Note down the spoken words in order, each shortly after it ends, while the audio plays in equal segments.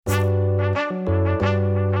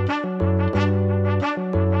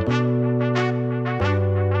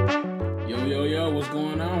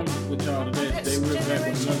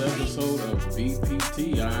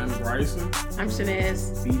Bryson. I'm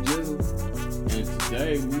Shanaz. B Jizzle. And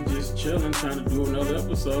today we just chilling, trying to do another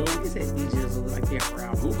episode. You said B Jizzle like they're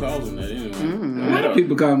proud. Who calls him that anyway? Mm-hmm. A lot of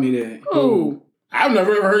people call me that. Who? I've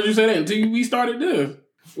never ever heard you say that until we started this.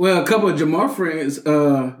 Well, a couple of Jamar friends,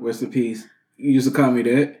 rest in peace, used to call me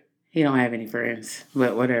that. He don't have any friends,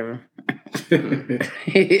 but whatever.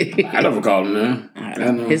 I never called him that. I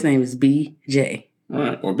know. His name is B.J. All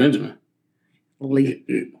right, or Benjamin. Lee.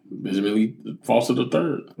 Benjamin Lee Foster the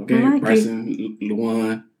third. Okay, like Bryson,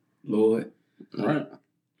 Luan, Lord. All right.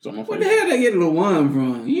 So my Where the hell they get Luan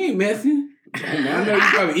from? You ain't Mexican. I know you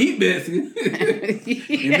probably eat Mexican.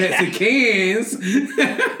 You Mexicans.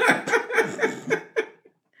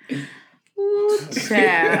 Ooh,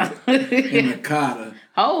 child. And Nakata.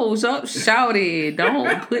 Oh, so shouty.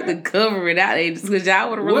 Don't put the covering out there just because y'all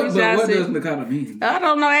would have What released y'all does shit. Nakata mean? I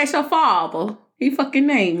don't know. Ask your father. He fucking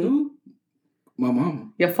named me. Who? My mama.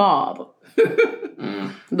 Your father.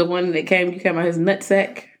 The one that you came out his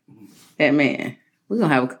nutsack. That man. We're going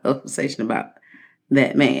to have a conversation about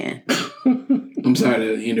that man. I'm sorry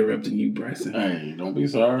to interrupting you, Bryson. Hey, don't be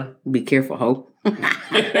sorry. Be careful, ho.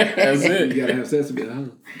 That's it. You gotta have sex with a hoe.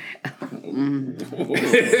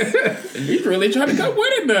 He's really trying to come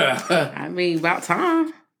with it now. I mean, about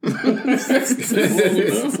time.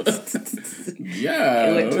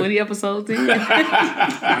 Yeah. What, 20 episodes in?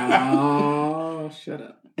 Oh, shut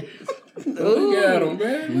up. Look at him,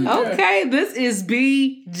 man. Okay, this is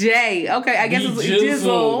BJ. Okay, I guess it's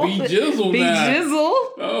Jizzle. B Jizzle B now. Jizzle.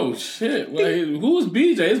 Oh, shit. Wait, who's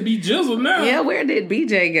BJ? It's B Jizzle now. Yeah, where did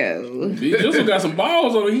BJ go? B Jizzle got some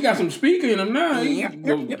balls on him. He got some speaker in him now.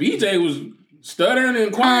 BJ was stuttering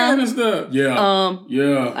and quiet and stuff. Yeah.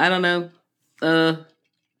 Yeah. I don't know.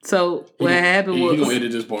 So what happened was He gonna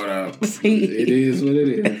edit this part out. It is what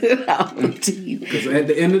it is. Because at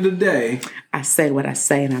the end of the day, I say what I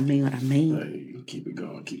say and I mean what I mean. Hey, keep it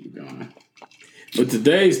going, keep it going. But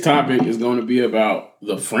today's topic is going to be about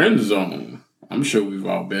the friend zone. I'm sure we've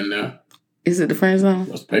all been there. Is it the friend zone?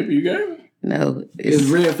 What's the paper you gave? No. it's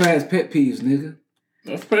red flags pet peeves, nigga.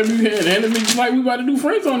 That's the paper you had. Handed me just like we about to do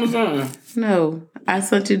friend zone or something. No. I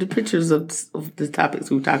sent you the pictures of the topics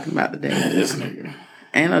we were talking about today. This nigga.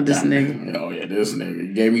 And of this nigga. Oh yeah, this nigga.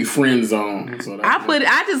 You gave me friend zone. So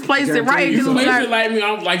I just placed it right. You Because placed it like me.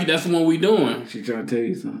 I'm like, that's the one we doing. She trying to tell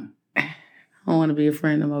you something. I don't want to be a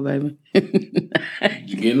friend of my baby.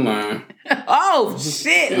 You get in line. Oh,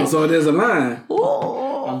 shit. So there's a line.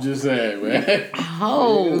 Ooh. I'm just saying, man.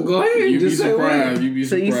 Oh. Go ahead. You be just say surprised. what. You be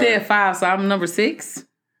So surprised. you said 5, so I'm number 6?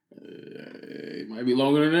 It might be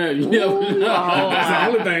longer than that. You never know. That's the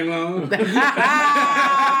only thing long.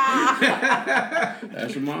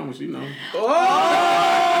 That's your mama. She know.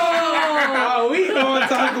 Oh, we gonna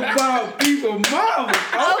talk about people mama.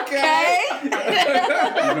 Okay. You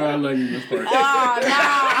know I love you, Miss Parker. Oh, no.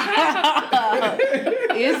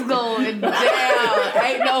 It's going down.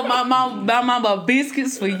 Ain't no my mama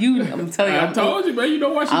biscuits for you. I'm telling you. I told you, man. You know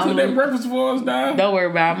why she took that breakfast for us, now? Don't worry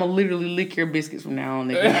about it. I'm going to literally lick your biscuits from now on.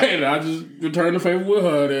 Hey, I just returned the favor with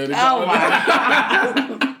her. Then. Oh, my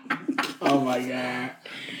God. Oh my God.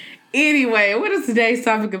 Anyway, what is today's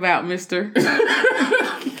topic about, mister?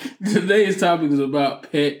 Today's topic is about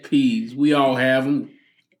pet peeves. We all have them.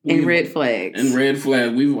 And red flags. And red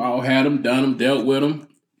flags. We've all had them, done them, dealt with them.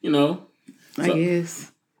 You know. I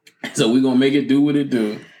guess. So we're going to make it do what it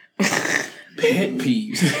do. Pet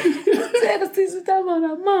peeves.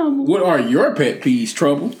 What are your pet peeves,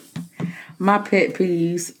 Trouble? My pet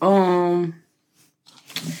peeves. I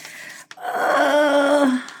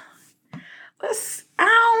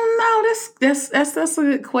don't know. That's a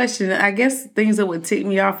good question. I guess things that would tick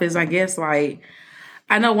me off is, I guess, like,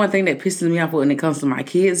 I know one thing that pisses me off when it comes to my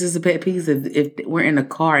kids is a pet peeve. If we're in a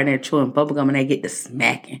car and they're chewing bubblegum and they get to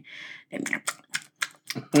smacking.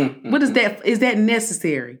 What is that? Is that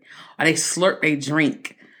necessary? Or they slurp a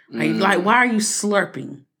drink? Like, why are you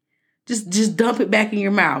slurping? Just dump it back in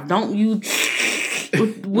your mouth. Don't you?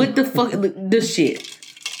 What the fuck? This shit.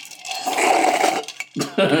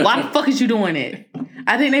 Why the fuck is you doing it?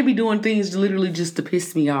 I think they be doing things literally just to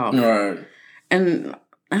piss me off. Right. And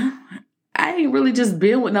I ain't really just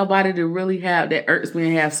been with nobody to really have that irks me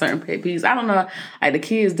and have certain pet peeves. I don't know. Like the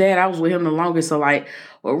kid's dad, I was with him the longest. So like,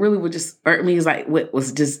 what really would just irk me is like what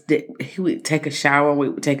was just that he would take a shower. We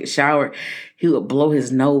would take a shower. He would blow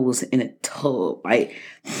his nose in a tub. Like,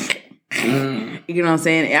 you know what I'm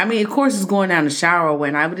saying? I mean, of course, it's going down the shower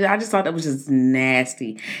when I just thought that was just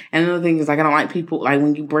nasty. And another thing is like, I don't like people like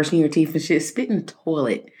when you brushing your teeth and shit, spit in the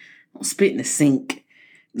toilet. Don't spit in the sink.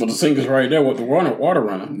 Well, the sink is right there with the water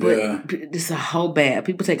running. But it's a whole bath.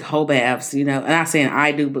 People take whole baths, and I'm not saying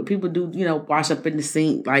I do, but people do, wash up in the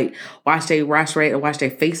sink, like wash their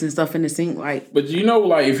face and stuff in the sink, like. But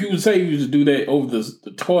like if you would say you just do that over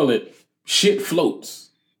the toilet, shit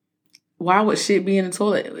floats. Why would shit be in the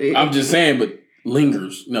toilet? I'm just saying, but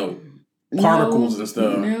lingers, particles and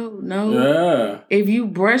stuff. No. Yeah. If you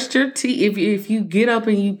brushed your teeth, if you get up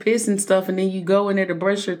and you piss and stuff, and then you go in there to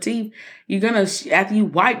brush your teeth, you're gonna after you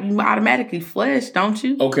wipe, you automatically flush, don't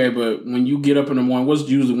you? Okay, but when you get up in the morning, what's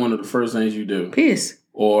usually one of the first things you do? Piss.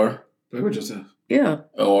 Or play with yourself. Yeah.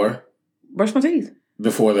 Or brush my teeth.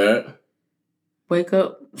 Before that, wake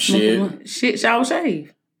up. Shit. Shower,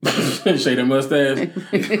 shave. Shave that mustache.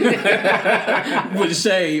 With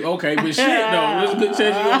shave, okay, but shit though, there's a good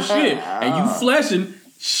chance you gonna shit, and you flashing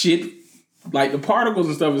shit like the particles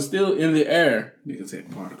and stuff is still in the air. Niggas say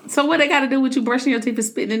particles. So what they got to do with you brushing your teeth and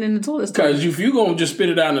spitting it in the toilet? Because if you gonna just spit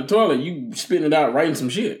it out in the toilet, you spitting it out right in some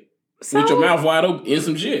shit with your mouth wide open in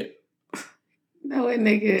some shit. No,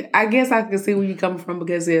 nigga. I guess I can see where you coming from,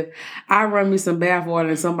 because if I run me some bath water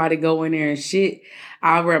and somebody go in there and shit,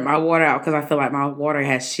 I'll run my water out because I feel like my water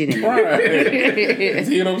has shit in it. Right.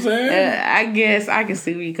 See what I'm saying? I guess I can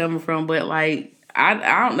see where you coming from, but like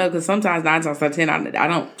I don't know, because sometimes 9 times out of 10 I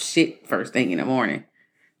don't shit first thing in the morning,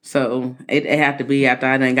 so it have to be after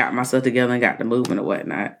I done got myself together and got the movement or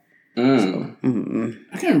whatnot. So,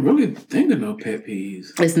 I can't really think of no pet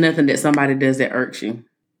peeves. It's nothing that somebody does that irks you.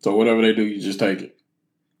 So whatever they do, you just take it.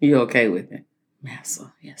 You okay with it?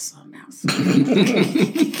 Massa. Yes, sir, massa.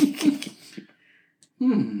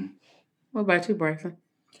 What about you, Bryson?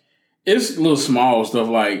 It's little small stuff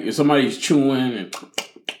like if somebody's chewing and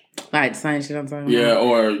like the same shit I'm talking about. Yeah,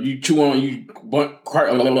 or you chew on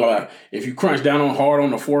if you crunch down on hard on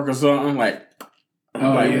the fork or something, like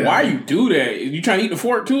why you do that? You trying to eat the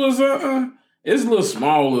fork too or something? It's little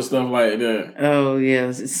stuff like that. Oh yeah,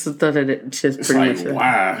 it's stuff that just pretty much.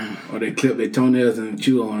 Why? Or they clip their toenails and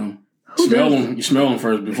chew on them. You smell them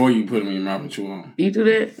first before you put them in your mouth and chew on them. You do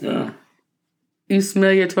that? Yeah. You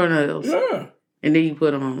smell your toenails? Yeah. And then you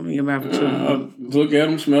put them on your mouth and chew them. Look at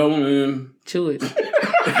them, smell them, and chew it.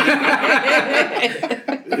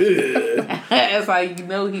 That's how you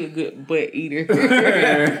know he a good butt eater.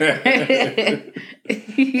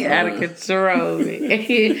 He out of control.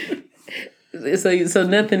 So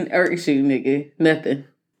nothing irks you, nigga. Nothing.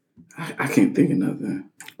 I can't think of nothing.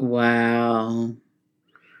 Wow.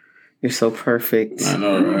 You're so perfect. I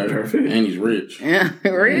know, right? Perfect. And he's rich. Yeah,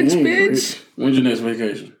 rich, bitch. Rich. When's your next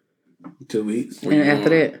vacation? 2 weeks. And after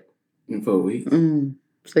that? In 4 weeks.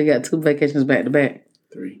 So you got 2 vacations back to back?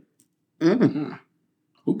 3.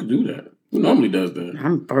 Who could do that? Who normally does that?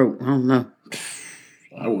 I'm broke. I don't know.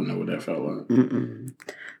 I wouldn't know what that felt like.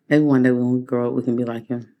 Maybe one day when we grow up, we can be like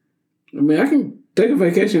him. I mean, I can take a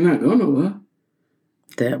vacation and not go nowhere.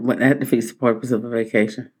 That defeats the purpose of a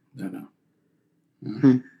vacation. I know.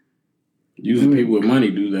 Usually people with money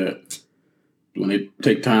do that. When they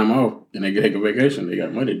take time off and they take a vacation, they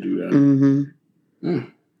got money to do that.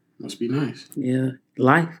 Must be nice. Yeah.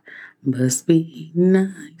 Life must be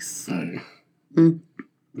nice. Hey. Being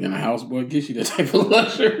a houseboy gets you that type of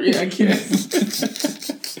luxury, I guess.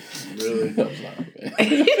 Really?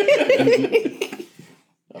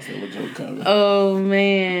 I feel a joke coming. Oh,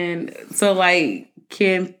 man. So, like,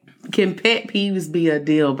 can pet peeves be a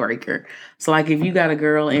deal breaker? So, like, if you got a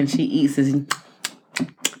girl and she eats this,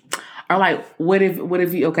 or like, what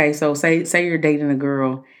if you, okay, so say you're dating a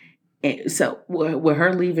girl, and so with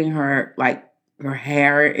her leaving her, like, her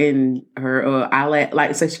hair and her eyelash,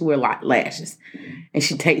 like, say she wear lashes, and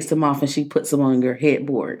she takes them off and she puts them on your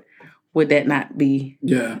headboard, would that not be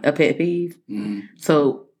a pet peeve?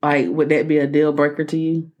 So, like, would that be a deal breaker to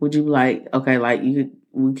you? Would you be like, okay, like,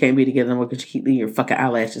 we can't be together anymore because you keep leaving your fucking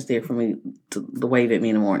eyelashes there for me to wave at me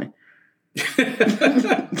in the morning?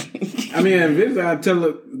 I mean, if I tell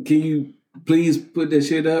her, can you please put that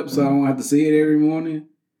shit up so I don't have to see it every morning?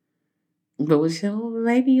 But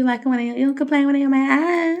maybe you like it when you don't complain when they in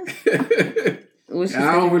my eyes.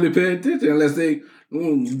 I don't really pay attention unless they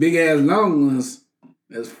big ass long ones.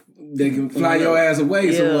 They can fly your ass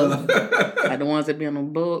away. Yeah. Like the ones that be on the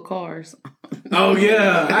bug cars. Oh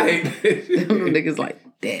yeah, I hate that. Niggas like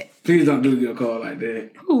that. Please don't do your car like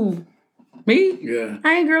that. Who? Me? Yeah.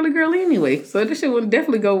 I ain't girly anyway, so this shit would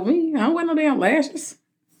definitely go with me. I don't wear no damn lashes.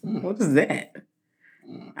 What is that?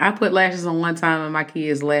 I put lashes on one time and my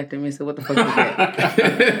kids laughed at me and said, what the fuck is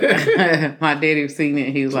that? My daddy seen it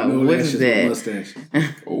and he was like, what is that? Mustache.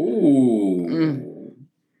 Ooh.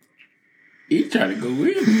 He tried to go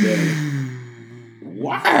in today.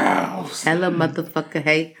 Wow. Hello, motherfucker.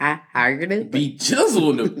 Hey, how you doing? Be Jizzle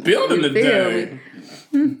in the building today.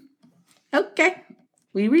 Okay.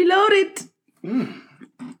 We reloaded.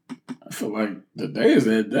 I feel like today is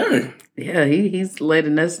that day. Yeah, he's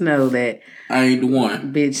letting us know that I ain't the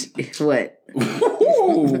one. Bitch, what?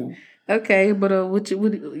 Okay, but what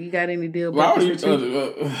you got any deal breakers?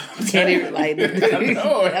 Can't even like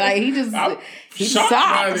he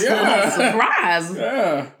shocked. Surprise.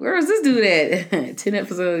 Yeah. Where was this dude at? 10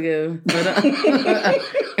 episodes ago. But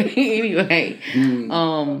anyway,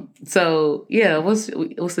 so yeah, what's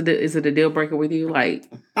is it a deal breaker with you? Like,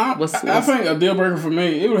 I think a deal breaker for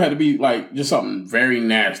me, it would have to be like just something very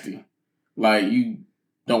nasty, like you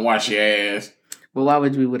don't wash your ass. Well, why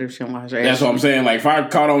would you be with her if she don't wash her ass? That's what I'm saying. Like, if I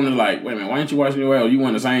caught on to like, wait a minute, why ain't you washing your ass? You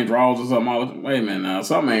wearing the same drawers or something? Wait a minute, now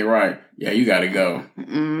something ain't right. Yeah, you gotta go.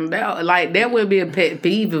 That would be a pet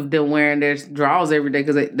peeve of them wearing their drawers every day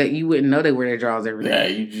because that you wouldn't know they wear their drawers every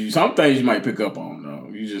day. Yeah, some things you might pick up on though.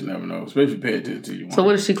 You just never know, especially pay attention to you. So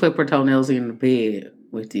what if she clip her toenails in the bed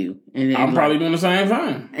with you? And I'm probably doing the same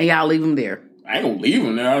thing. And y'all leave them there. I ain't gonna leave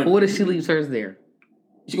them there. What if she leaves hers there?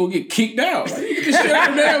 She gonna get kicked out. Like, you get this shit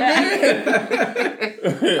out of the damn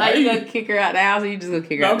bed. Like, you gonna kick her out the house or you just gonna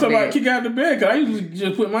kick her out the bed? I'm talking about kick her out the bed because I usually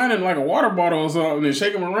just put mine in like a water bottle or something and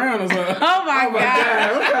shake them around or something. Oh my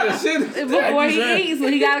God. What kind of shit? Before he eats, so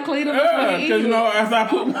he gotta clean them before he eats. Because, after I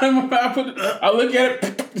put mine, I look at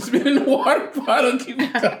it, spit in the water bottle, keep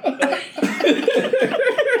it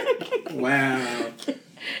going. Wow.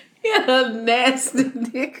 You're a nasty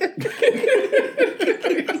nigga.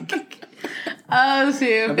 Oh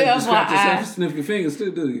shit! I bet you scratch yourself and sniff your fingers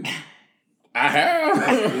too, do you? I have.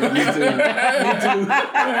 Yeah, me too.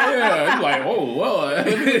 Yeah, you're like, oh, well, let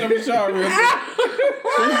me jump in the shower real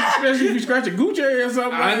quick. Especially if you scratch a Gucci or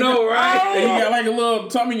something. I know, right? And you got like a little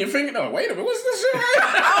tummy in your finger. No, wait a minute, what's this shit?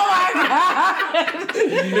 Oh my God!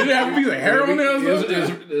 Did it have a piece of hair on there or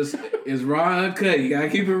something? It's raw and cut. You gotta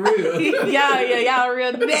keep it real. Y'all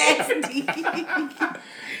real nasty.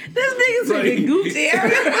 This nigga's like a Gucci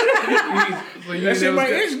area. That shit might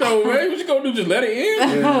itch though, man. What you gonna do? Just let it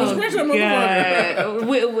in? Oh, scratch that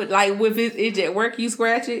motherfucker. With his itch at work, you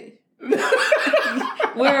scratch it?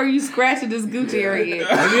 Where are you scratching this Gucci area?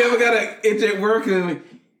 Have you ever got an itch at work and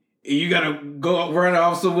you gotta go up, run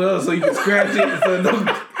off somewhere so you can scratch it so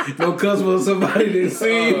no customer or somebody didn't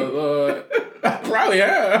see you? I probably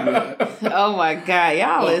have. Oh my God,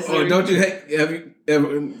 y'all listen. Or don't you have you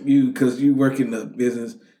ever because you work in the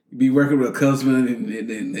business? You be working with a customer and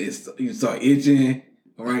then you start itching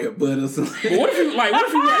around your butt or something. But what if you got a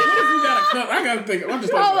cut? I gotta think. I'm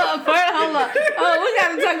just hold up. Oh, we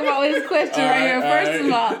gotta talk about his question right here. First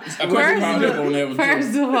of all,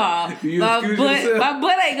 my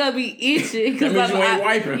butt ain't gonna be itching because you ain't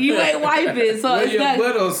wiping. You ain't wiping, so well, it's your not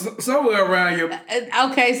butt or somewhere around your.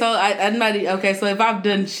 Okay, so I'm not. Okay, so if I've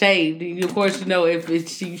done shaved, of course you know if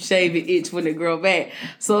you shave it itch when it grow back.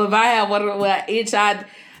 So if I have one where I itch, I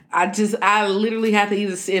literally have to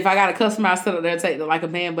either if I got a customer, I sit up there and take it like a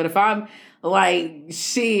man. But if I'm like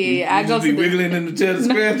shit, I go to wiggling in the chair to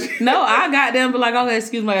scratch. No, I got them, but like okay,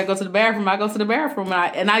 excuse me, I go to the bathroom. I go to the bathroom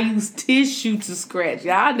and I use tissue to scratch.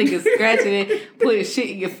 Y'all niggas scratching it, putting shit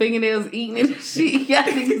in your fingernails, eating it and shit. Y'all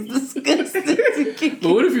niggas disgusting.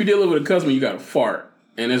 But what if you're dealing with a customer, you got a fart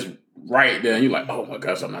and it's right there, and you're like, oh my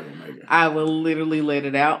gosh, I'm not gonna make it. I will literally let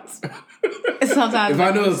it out. Sometimes if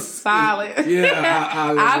I know it's silent.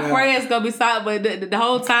 I pray it's gonna be silent, but the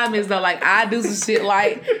whole time is though like I do some shit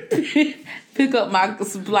like pick up my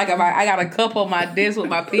I got a cup on my desk with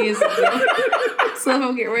my pens. So if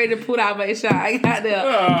I'm getting ready to put out my shot, I got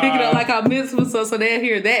to pick it up like I'm mitzvah, so they'll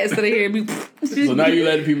hear that instead of hearing me. So now you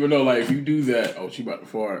letting people know like if you do that, oh she about to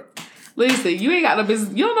fart. Listen, you ain't got no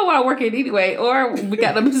business. You don't know where I work at anyway, or we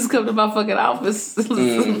got no business come to my fucking office.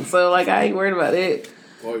 So like I ain't worried about it.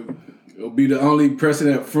 Well, you'll be the only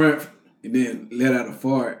person up front and then let out a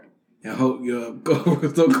fart and hope your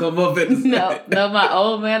coworkers don't come up at the same. No, my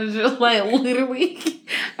old manager, like literally,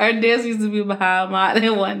 her desk used to be behind mine.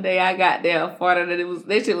 And one day I got there and farted and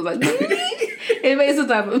that shit was like, it made some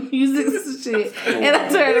type of music and shit. And I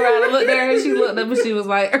turned around and looked at her and she looked up and she was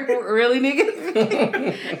like, really,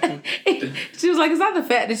 nigga? She was like, it's not the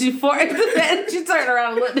fact that you farted, it's the fact that you turned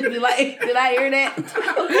around and looked at me like, did I hear that? Of course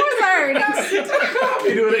I heard it.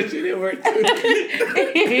 You doing that shit at work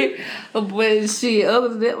too. But shit, other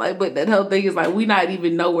than that, like, but that whole thing is like, we not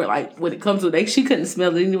even know where, like, when it comes to it, she couldn't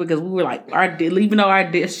smell it anyway because we were like, even though our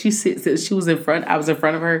desk, she was in front, I was in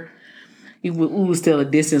front of her. We was still a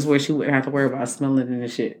distance where she wouldn't have to worry about smelling it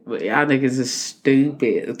and shit. But y'all niggas is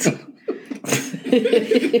stupid.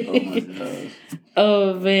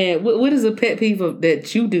 Oh man, what is a pet peeve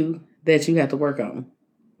that you do that you have to work on?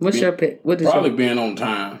 What's your pet? What is probably being on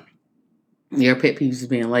time? Your pet peeve is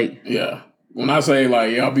being late. Yeah. When I say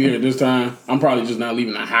like, yeah, I'll be here at this time, I'm probably just not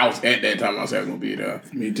leaving the house at that time. I say I'm gonna be there.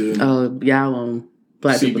 Me too. Oh, y'all on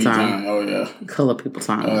black CB people time. Oh yeah. Color people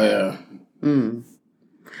time. Oh yeah.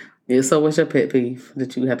 Yeah. So what's your pet peeve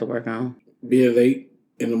that you have to work on? Being late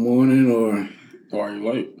in the morning or are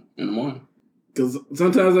you late in the morning? Because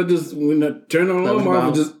sometimes I just when I turn on alarm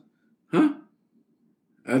off, I just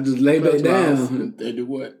I just lay back down. They do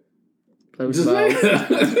what? Play with Just your lay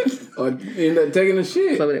balls. or end up taking a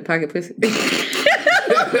shit. Play with that pocket pussy.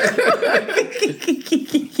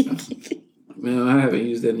 Man, I haven't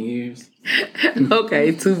used that in years.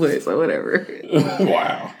 Okay, 2 months or whatever.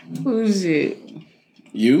 Wow. Oh shit.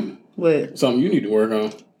 You? What? Something you need to work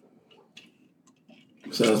on.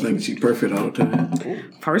 So I was thinking she's perfect all the time.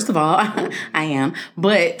 First of all, I am.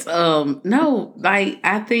 But no, like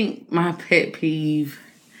I think my pet peeve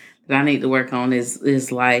that I need to work on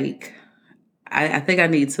is like I think I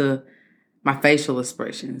need to my facial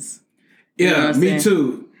expressions. You know me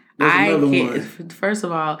too. That's another one. First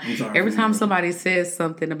of all, every time somebody says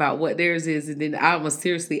something about what theirs is, and then I was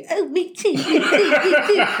seriously, oh, me too, me too, me too.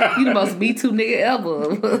 You the most me too nigga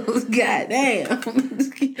ever. God damn.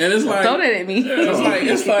 And it's like, throw that at me.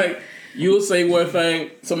 It's like you'll say one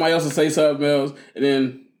thing, somebody else will say something else, and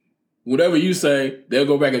then whatever you say, they'll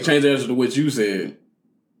go back and change the answer to what you said.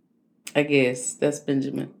 I guess that's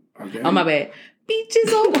Benjamin. Okay. Oh my bad.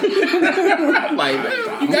 Beaches over. Like,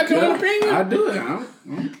 you got your own opinion? I do it.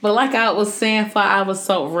 But like I was saying, I was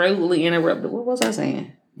so rudely interrupted. What was I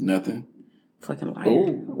saying? Nothing. Fucking liar.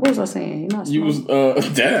 Oh. What was I saying? You was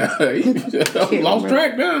damn. Lost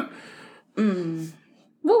track now.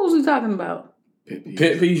 What was we talking about?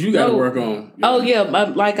 Pet peeves you got to work on. Oh yeah,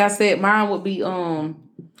 like I said, mine would be my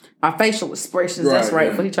facial expressions. Right, that's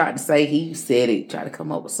right. Yeah. What he tried to say, he said it. Tried to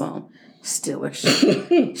come up with some stiller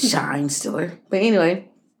shine stiller. But anyway,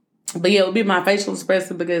 yeah, it would be my facial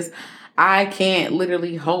expression because I can't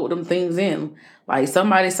literally hold them things in. Like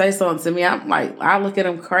somebody say something to me, I'm like, I look at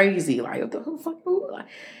them crazy, like what the fuck, like,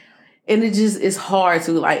 and it just it's hard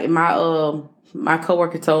to like. My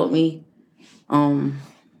coworker told me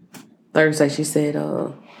Thursday. She said,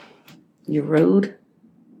 "You're rude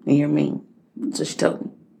and you're mean." So she told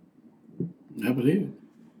me. I believe it.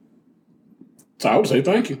 So I would say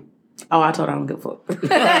thank you. Oh, I told her I don't give a fuck.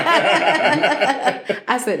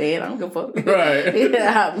 I said, Ed, I don't give a fuck. Right.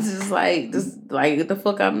 Yeah, I'm just like what the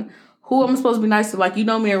fuck who I'm supposed to be nice to? Like, you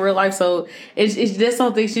know me in real life, so it's that's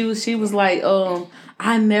something she was like,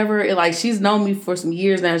 I never, like, she's known me for some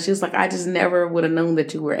years now. She was like, I just never would have known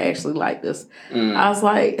that you were actually like this. I was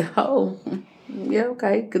like, oh, yeah,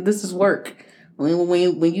 okay, because this is work.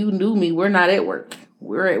 When you knew me, we're not at work.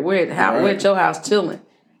 We're at your house chilling,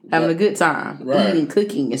 having a good time, eating,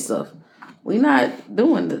 cooking, and stuff. We're not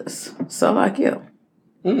doing this. So, like, yeah.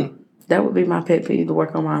 That would be my pet peeve, to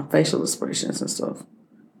work on my facial expressions and stuff.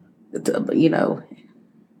 You know.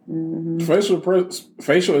 Facial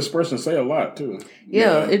expressions say a lot, too.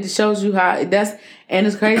 Yeah, it shows you how and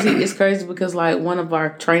it's crazy. It's crazy because, like, one of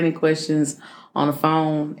our training questions on the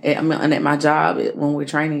phone, at my job, when we're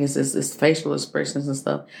training, is facial expressions and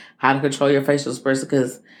stuff. How to control your facial expressions,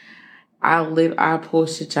 because I pull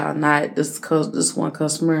shit y'all not. This one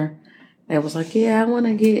customer that was like, yeah, I want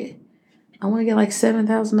to get like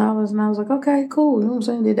 $7,000, and I was like, okay, cool. You know what I'm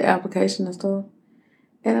saying? Did the application and stuff.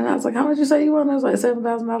 And then I was like, how much you say you want? I was like,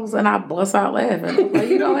 $7,000. And I bust out laughing. I was like,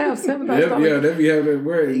 you don't have $7,000. Yeah, they be having that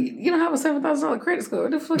word. You don't have a $7,000 credit score.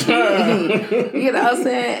 What the fuck you mean? You know what I'm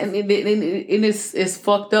saying? And it's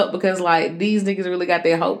fucked up because, like, these niggas really got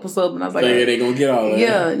their hopes up. And I was like, yeah, they gonna get all that.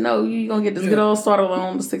 Yeah, no, you gonna get this good old starter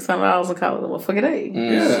loan for $600 and call it a motherfucking day.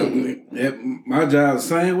 Yeah, my job,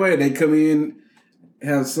 same way. They come in,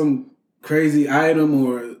 have some crazy item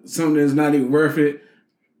or something that's not even worth it.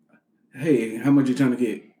 Hey, how much you trying to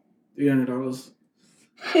get? $300.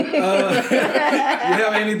 You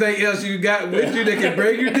have anything else you got with you that can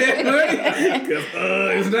bring you that money? Because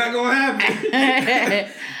it's not gonna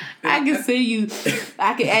happen. I can see you.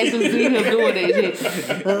 I can actually see him doing that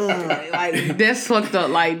shit. Like, that's fucked up.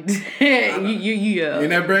 Like, yeah.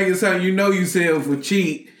 And that brings something you sell for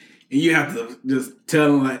cheap, and you have to just tell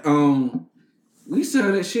them like, we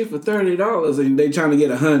sell that shit for $30, and they trying to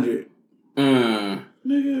get $100.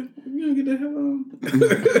 Nigga, you don't get the hell on.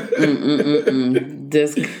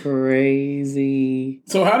 That's crazy.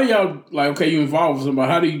 So how do y'all, like, okay, you involved with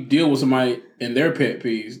somebody, how do you deal with somebody and their pet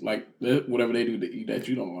peeves, like whatever they do that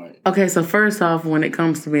you don't like? Okay, so first off, when it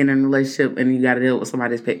comes to being in a relationship and you got to deal with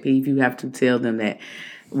somebody's pet peeve, you have to tell them that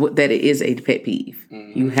it is a pet peeve.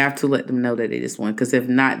 You have to let them know that it is one, because if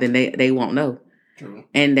not, then they won't know. True.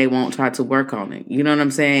 And they won't try to work on it. You know what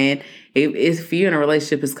I'm saying? If you're in a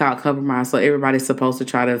relationship, it's called compromise. So everybody's supposed to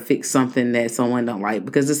try to fix something that someone don't like,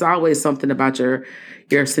 because it's always something about your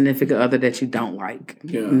significant other that you don't like.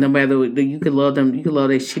 Yeah. No matter, you could love them, you could love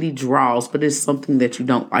their shitty draws, but it's something that you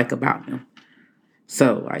don't like about them.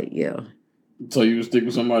 So, like, yeah. So you would stick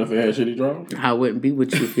with somebody if they had shitty draws? I wouldn't be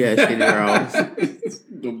with you if you had shitty draws.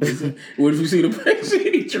 What if you see the bad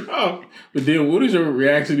shitty draw? But then what is your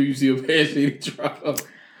reaction if you see a bad shitty draw?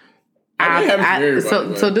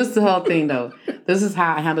 So this is the whole thing, though. This is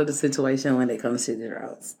how I handle the situation when it comes to shitty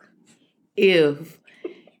draws. If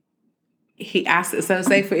so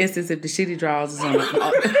say for instance, if the shitty draws is on the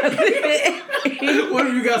what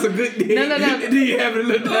if you got some good dick? No. And then you have it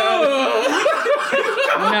look down?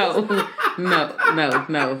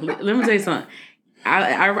 No. Let me tell you something.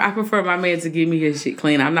 I prefer my man to give me his shit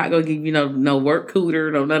clean. I'm not gonna give you no work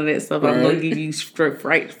cooter, no none of that stuff. I'm gonna give you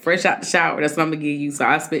straight fresh out the shower. That's what I'm gonna give you. So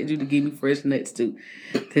I expect you to give me fresh nuts too,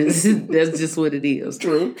 because that's just what it is.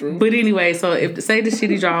 True. But anyway, so if say the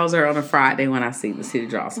shitty draws are on a Friday, when I see the shitty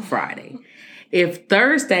draws on Friday, if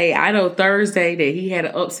Thursday that he had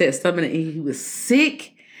an upset stomach and he was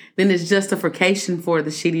sick, then it's justification for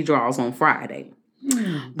the shitty draws on Friday.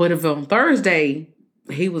 But if on Thursday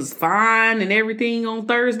he was fine and everything on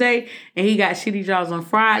Thursday, and he got shitty draws on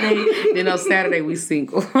Friday, then on Saturday we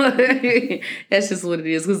single. That's just what it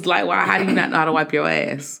is. Because like, why? How do you not know how to wipe your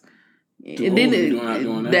ass? And then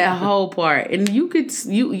that whole part, and you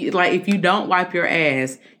like, if you don't wipe your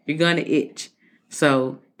ass, you're gonna itch.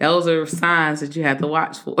 So those are signs that you have to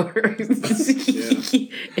watch for. You gonna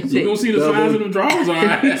see the signs of them draws on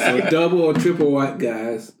our So double or triple wipe,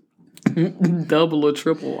 guys. Double or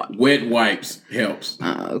triple wipe. Wet wipes helps.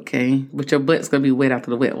 Okay, but your butt's gonna be wet after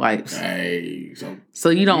the wet wipes. Hey, so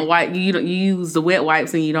you don't wipe. You use the wet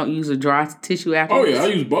wipes and you don't use the dry tissue afterwards. Oh yeah, I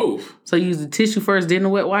use both. So you use the tissue first, then the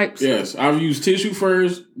wet wipes. Yes, I've used tissue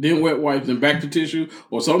first, then wet wipes, then back to tissue.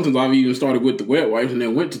 Or sometimes I've even started with the wet wipes and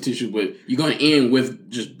then went to tissue. But you're gonna end with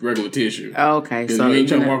just regular tissue. Okay, so you ain't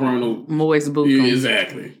trying to walk around no moist boot. Yeah,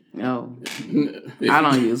 exactly. No, I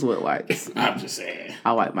don't use wet wipes. I'm just saying.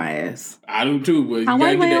 I wipe my ass. I do too, but you I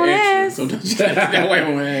wipe my own ass. Sometimes you gotta wipe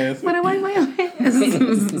my ass. But I wipe my own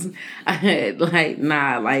ass.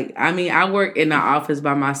 I work in the office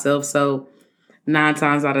by myself, so 9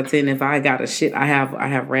 times out of 10, if I got a shit, I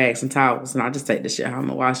have rags and towels, and I just take the shit home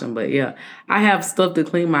and wash them. But yeah, I have stuff to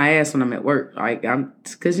clean my ass when I'm at work.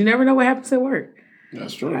 Because you never know what happens at work.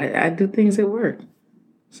 That's true. I do things at work.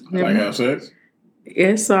 Like have sex?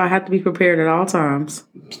 Yes, so I have to be prepared at all times.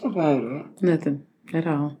 What's wrong with that? Nothing at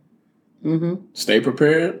all. Mm-hmm. Stay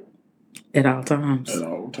prepared at all times. At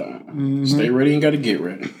all times. Mm-hmm. Stay ready and got to get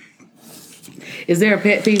ready. Is there a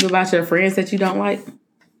pet peeve about your friends that you don't like,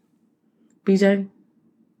 BJ?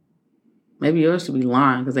 Maybe yours should be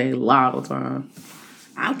lying because they lie all the time.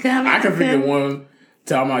 I can pick the one.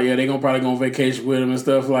 Tell them, they gonna probably go on vacation with them and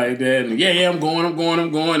stuff like that. And I'm going.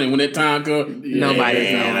 And when that time comes, nobody's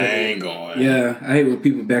going. I ain't going. Yeah, I hate when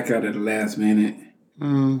people back out at the last minute.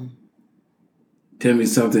 Tell me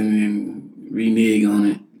something and renege on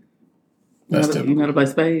it. That's typical. You know to play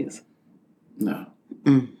spades? No.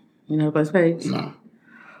 You know to play spades? No.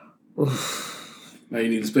 Now you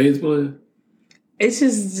need a spades player? It's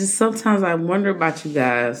just sometimes I wonder about you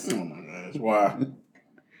guys. Oh my gosh, why?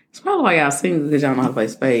 It's probably why y'all single, because y'all know how to play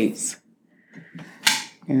spades.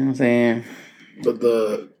 You know what I'm saying? But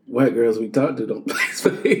the white girls we talk to don't play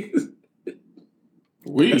spades.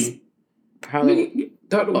 We? Probably.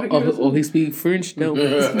 Talk to white girls. Oh, he speak French though.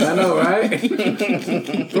 I know, right?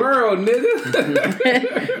 Plural,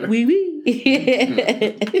 nigga. Oui.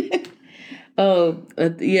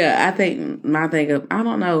 Yeah, I think I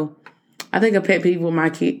don't know. I think a pet peeve with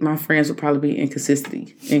my friends would probably be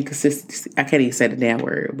inconsistency. I can't even say the damn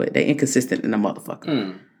word, but they're inconsistent in the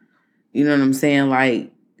motherfucker. You know what I'm saying? Like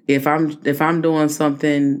if I'm doing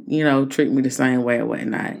something, treat me the same way or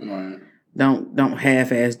whatnot. Right. Don't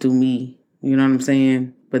half-ass do me. You know what I'm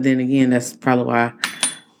saying? But then again, that's probably why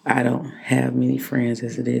I don't have many friends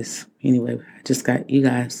as it is. Anyway, I just got you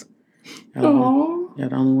guys. Y'all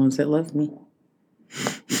the only ones that love me.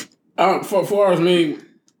 For far as me,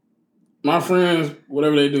 my friends,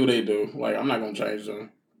 whatever they do, they do. Like, I'm not going to change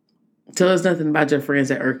them. Tell us nothing about your friends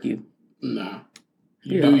that irk you. Nah.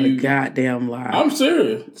 You're a goddamn lie. I'm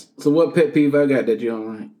serious. So what pet peeve I got that you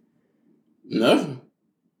don't like? Nothing.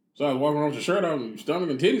 So I was walking around with your shirt out and stomach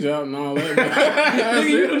and titties out and all that. Nigga,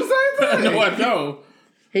 you do the same thing. No, I don't.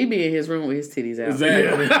 He be in his room with his titties out.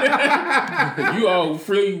 Exactly. You all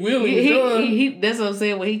free willing. That's what I'm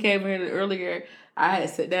saying. When he came here earlier, I had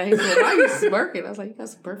sat down. He said, "Why are you smirking?" I was like, "You got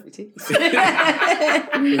some perfect titties."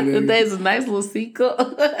 But there's a nice little C cup.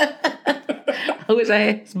 I wish I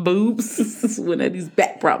had some boobs when I had these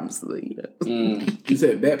back problems. You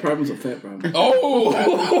said back problems or fat problems? Oh,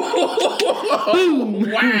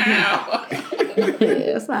 Boom! wow.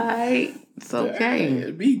 It's all right. It's okay.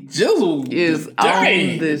 Dang, be jizzled. Is on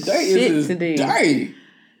the shit today.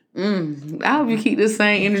 I hope you keep the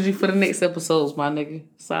same energy for the next episodes, my nigga.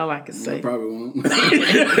 That's all I can say. I probably won't.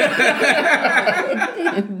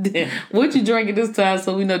 What you drinking this time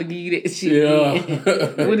so we know to give you that shit?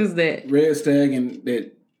 Yeah. What is that? Red Stag and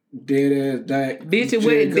that dead ass diet. Bitch, it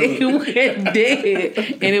wasn't dead.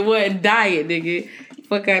 And it wasn't diet, nigga.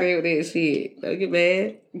 Fuck out of here with that shit. Don't get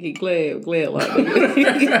mad. Get glad like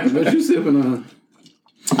that. What you sipping on?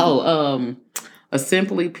 Oh, a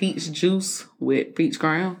Simply Peach juice with peach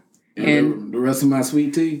crown. And the rest of my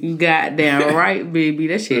sweet tea? You goddamn right, baby.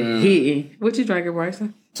 That shit hitting. What you drinking,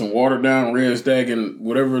 Bryson? Some watered down Red Stag and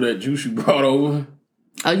whatever that juice you brought over.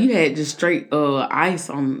 Oh, you had just straight ice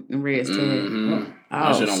on the Red Stag. Mm-hmm.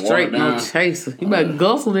 Oh, straight no chaser. You better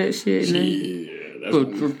guzzle that shit, nigga. Yeah,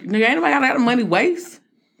 Nigga, ain't nobody got the money waste.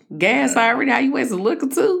 Gas already. How you waste a liquor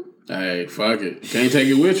too? Hey, fuck it. Can't take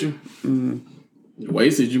it with you. You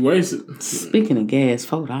waste it, you waste it. Speaking of gas,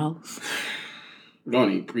 $4.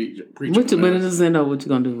 Don't even preach. But it doesn't know what you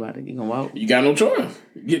gonna do about it. You gonna walk? You got no choice.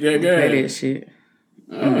 Get that gas. Pay that shit.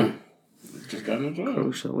 Just got no choice.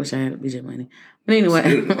 Crucial. Wish I had a BJ money. But anyway.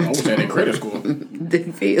 I wish I had that credit score.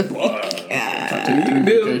 Didn't feel.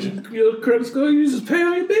 Your credit score, you just pay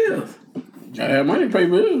on your bills. Gotta have money to pay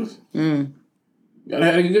bills. Gotta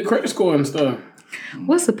have a good credit score and stuff.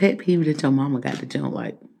 What's a pet peeve that your mama got that you don't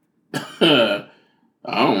like?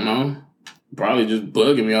 I don't know. Probably just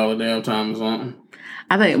bugging me all the damn time or something.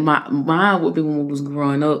 I think mine would be when we was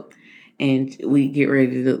growing up and we get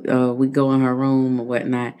ready to, we go in her room or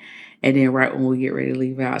whatnot. And then right when we get ready to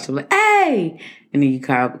leave out, she'll be like, "Hey!" And then you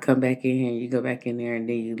come back in here and you go back in there and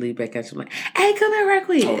then you leave back out. She'll be like, "Hey, come here right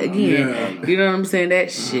quick." Again. Yeah. You know what I'm saying?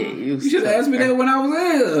 That shit. You should have asked me that when I was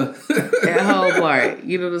there. That whole part.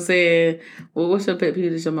 You know what I'm saying? Well, what's your pet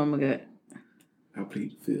peeve that your mama got? I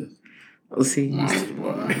plead the fifth. We'll see. Yeah.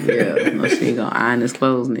 No, she ain't gonna iron his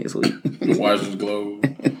clothes next week. Wash his clothes.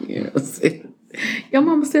 You know what I'm saying? Your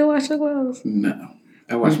mama still wash your clothes? No.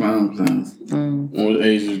 I wash my own clothes. What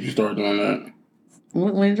age did you start doing that?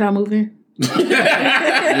 When did I move in?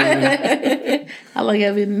 How long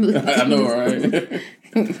have you been? I know, right? You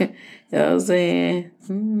know what I'm saying?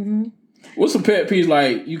 Mm-hmm. What's a pet peeve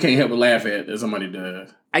like you can't help but laugh at that somebody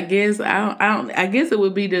does? I guess I guess it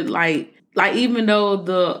would be the like even though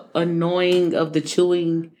the annoying of the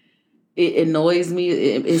chewing, it annoys me.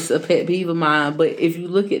 It's a pet peeve of mine. But if you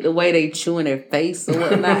look at the way they chew in their face or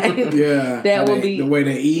whatnot, yeah, that would be the way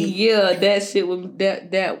they eat. Yeah, that shit would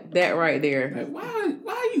that right there. Like,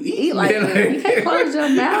 why you eat like that? You can't close your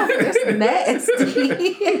mouth. That's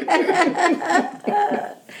nasty.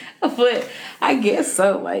 But I guess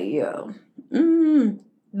so. Like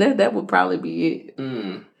that would probably be it.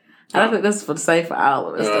 I think that's for the sake for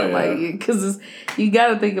all of us. Like, because you got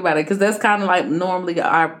to think about it. Because that's kind of like normally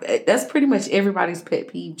that's pretty much everybody's pet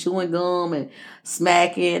peeve: chewing gum and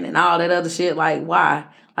smacking and all that other shit. Like, why?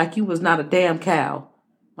 Like you was not a damn cow.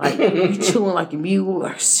 Like you chewing like a mule.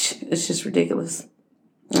 It's just ridiculous.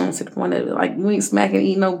 I don't see the point of it. Like you ain't smacking,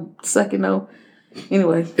 eating no, sucking no.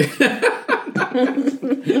 Anyway.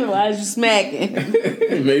 Why is you smacking?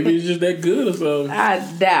 Maybe it's just that good or something. I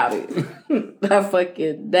doubt it. I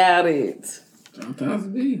fucking doubt it. Sometimes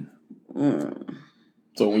it be.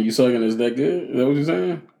 So when you sucking, is that good? Is that what you're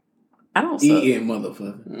saying? I don't suck. Eating,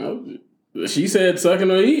 motherfucker. She said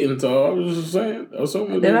sucking or eating, so I was just saying. Or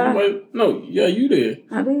something. Did I? Like, no, yeah, you did.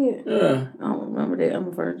 I did. Yeah. I don't remember that. I'm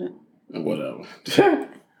a virgin. Whatever.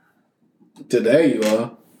 Today you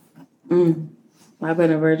are. I've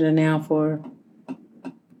been a virgin now for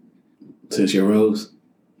since your rose.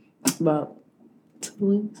 About 2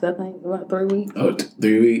 weeks, I think. About 3 weeks. Oh,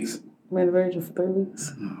 3 weeks. I've been a virgin for 3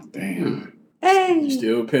 weeks. Oh, damn. Hey! You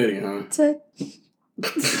still petty, huh? Touch.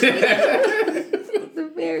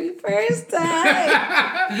 The very first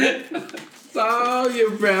time. Saw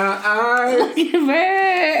your brown eyes.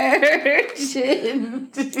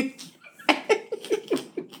 Virgin.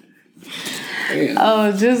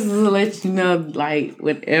 Oh, just to let you know, like,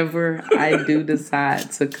 whenever I do decide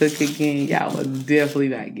to cook again, y'all will definitely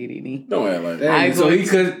not get any. Don't act like that. I so he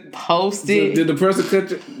could post it. Did the person cut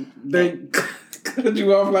you? They cut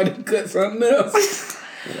you off like they cut something else?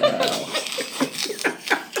 Wow.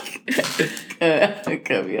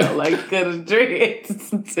 Cut me out like cut a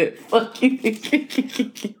dreads and said, "Fuck you."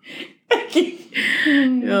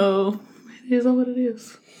 Yo, It is what it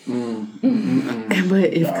is.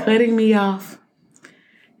 But if cutting me off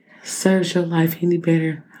serves your life any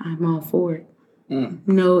better, I'm all for it.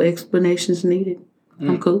 No explanations needed.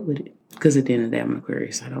 I'm cool with it. Because at the end of the day, I'm an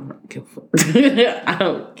Aquarius. I don't give a fuck. I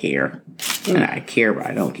don't care. I care, but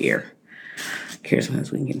I don't care. I care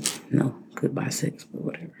sometimes we can goodbye sex, but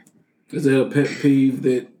whatever. Is there a pet peeve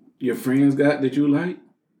that your friends got that you like?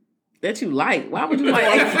 That you like? Why would you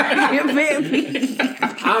like your pet peeve?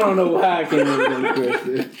 I don't know why I came up with that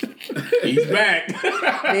question. He's back.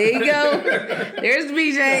 There you go. There's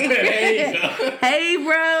BJ. There you go. Hey,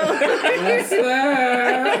 bro. What's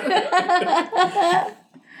up?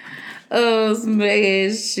 Oh,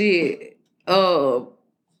 man, shit. Oh.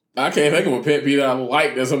 I can't think of a pet peeve that I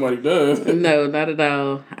like that somebody does. No, not at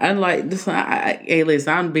all. I like this. Hey,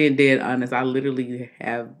 listen, I'm being dead honest. I literally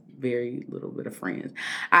have very little bit of friends.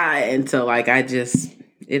 It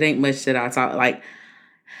ain't much that I talk. Like,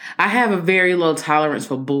 I have a very low tolerance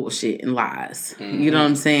for bullshit and lies. You know what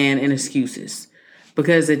I'm saying? And excuses.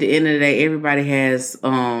 Because at the end of the day, everybody has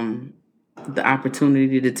the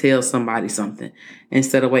opportunity to tell somebody something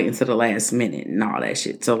instead of waiting to the last minute and all that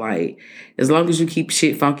shit. So, like, as long as you keep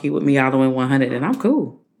shit funky with me all the way 100, then I'm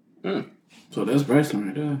cool. So that's Bryson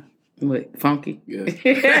right there. What, funky? Yeah.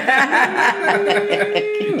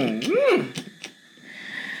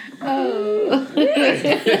 Oh.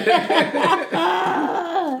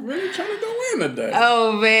 Really trying to go in today.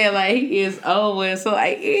 Oh, man, like, he is over. So,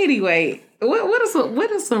 like, anyway, what are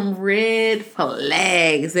some red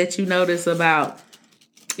flags that you notice about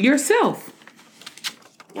yourself?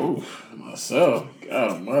 Oh, myself.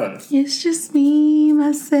 God, man. It's just me,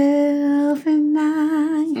 myself, and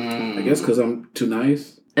I. I guess because I'm too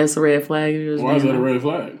nice. That's a red flag. Why is that a red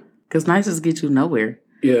flag? Because niceness get you nowhere.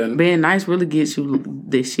 Yeah. Being nice really gets you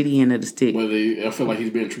the shitty end of the stick. But I feel like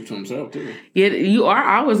he's being true to himself, too. Yeah, you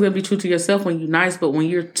are always going to be true to yourself when you're nice, but when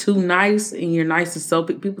you're too nice and you're nice to so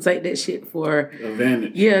people take that shit for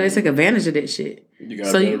advantage. Yeah, they take advantage of that shit. You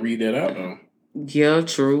got to read that out, though. Yeah,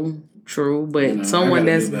 true. But someone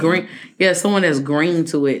that's green, someone that's green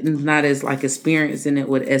to it and not as like experiencing it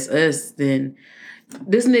with as us, then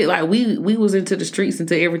this nigga, like we was into the streets,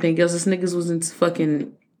 into everything else. This niggas was into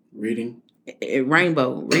fucking reading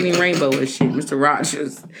rainbow and shit. Mr.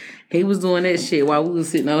 Rogers, he was doing that shit while we was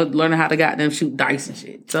sitting there learning how to goddamn shoot dice and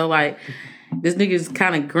shit. So like, this nigga's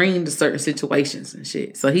kind of green to certain situations and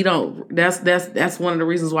shit. So he don't. That's one of the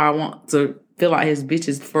reasons why I want to fill out his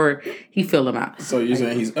bitches before he fill them out. So you're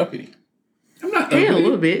saying he's uppity? I'm not uppity. Yeah, a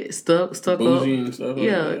little bit stuck bougie up and stuff.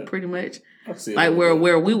 Yeah, pretty much. Like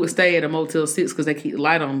where we would stay at a Motel 6 because they keep the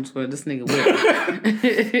light on, so this nigga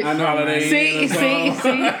will. I know how they see,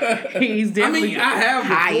 he's definitely. I have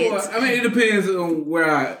before. Hyatt. It depends on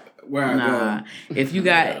where I go. If you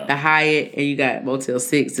got the Hyatt and you got Motel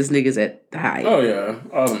 6, this nigga's at the Hyatt. Oh yeah,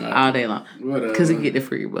 all day long. Because he get the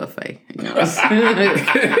free buffet. You know,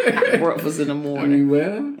 breakfast in the morning.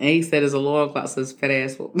 And he said his alarm clock says fat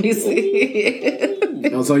ass for me.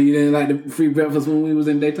 Oh, so you didn't like the free breakfast when we was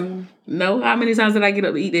in Daytona? No. How many times did I get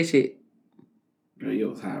up to eat that shit? Girl, you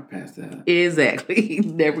was high past that. Exactly.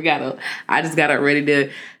 Never got up. I just got up ready to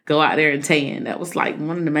go out there and tan. That was like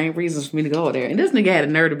one of the main reasons for me to go out there. And this nigga had a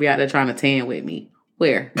nerve to be out there trying to tan with me.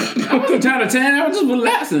 Where? I wasn't trying to tan. I was just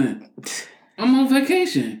relaxing. I'm on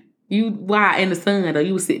vacation. Why in the sun though?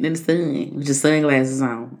 You was sitting in the sun with your sunglasses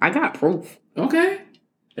on. I got proof. Okay.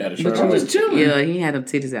 Yeah, but you was chilling. Yeah, he had them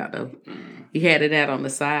titties out though. He had it out on the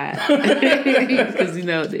side. Because,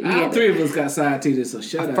 all three of us got side titties, so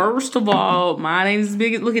shut up. First of all, mine ain't as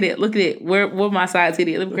big as... Look at it. Where my side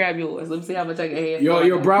titty? Let me grab yours. Let me see how much I can have.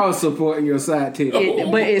 Your brow is supporting your side titty.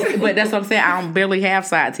 But that's what I'm saying. I don't barely have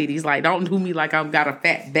side titties. Like, don't do me like I've got a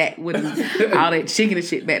fat back with all that chicken and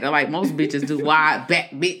shit back there. Like most bitches do. Wide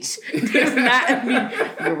back, bitch. That's not me.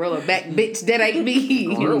 Gorilla back, bitch. That ain't me.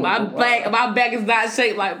 My back is not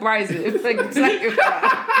shaped like Bryson.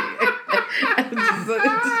 I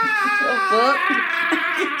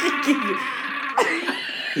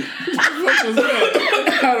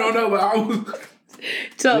don't know, but I was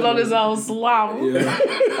chucked on his own slobber. Yeah.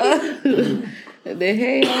 The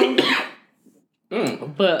hell.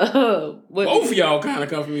 But both of y'all kind of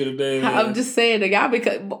come for me today, man. I'm just saying that y'all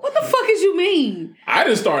what the fuck is you mean? I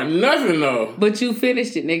didn't start nothing though. But you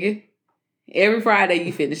finished it, nigga. Every Friday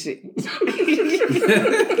you finish it.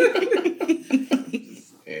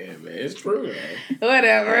 It's true, man.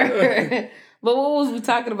 Whatever. But what was we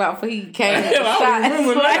talking about before he came with the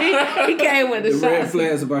shots? He came with the shots. Red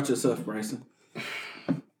flags about yourself, Bryson.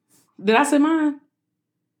 Did I say mine?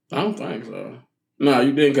 I don't think so. No,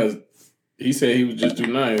 you didn't, because he said he was just too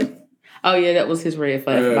nice. Oh yeah, that was his red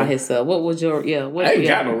flag by himself. What was your What, I ain't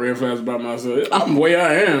got no red flags about myself. I'm the way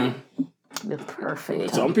I am. That's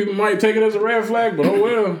perfect. Some people might take it as a red flag, but oh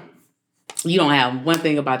well. You don't have one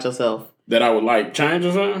thing about yourself that I would like change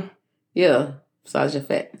or something? Yeah, besides your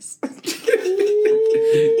fatness.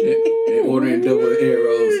 Ordering double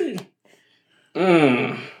arrows.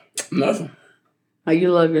 Nothing. Oh,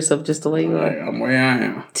 you love yourself just the way you are. I'm the way I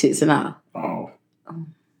am. Tits and all. Oh.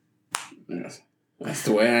 Yes. That's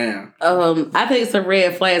the way I am. I think some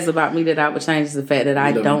red flags about me that I would change is the fact that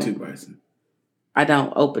I don't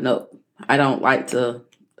open up. I don't like to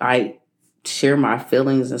share my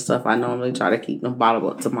feelings and stuff. I normally try to keep them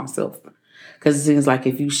bottled up to myself. Because it seems like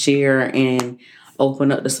if you share and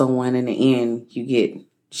open up to someone in the end, you get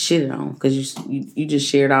shitted on. Because you just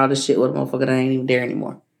shared all the shit with a motherfucker that ain't even there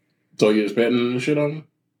anymore. So you expecting the shit on you?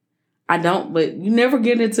 I don't, but you never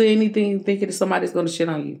get into anything thinking that somebody's going to shit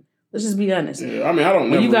on you. Let's just be honest. Yeah, I mean, I don't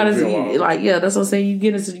know. You gotta that's what I'm saying.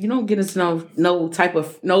 You don't get into no type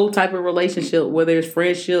of relationship, whether it's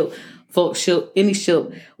friendship, folkship, any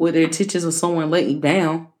ship, where their intentions of someone letting you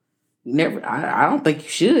down. You never. I don't think you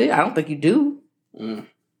should. I don't think you do. Mm.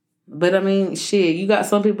 But I mean, shit, you got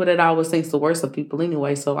some people that always thinks the worst of people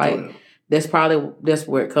anyway. So that's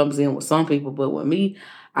where it comes in with some people. But with me,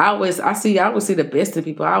 I always see the best in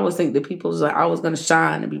people. I always think that people's always going to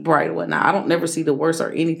shine and be bright and whatnot. I don't never see the worst or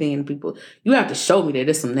anything in people. You have to show me that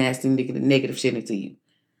there's some nasty negative shit into you.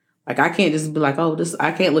 Like, I can't just be like,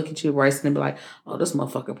 I can't look at you, Bryson, and be like, oh, this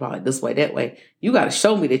motherfucker probably this way, that way. You got to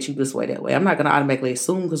show me that you this way, that way. I'm not going to automatically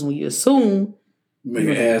assume, because when you assume, make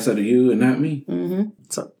an ass out of you and not me. Mm-hmm.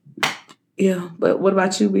 So, yeah. But what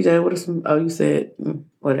about you, BJ? What are some, you said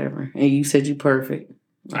whatever. And you said you perfect.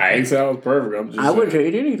 I ain't say I was perfect. I wouldn't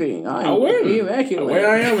trade anything. I wouldn't. The way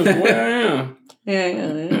I am is the way I am.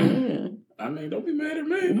 Yeah. I mean, don't be mad at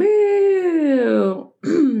me. Bill.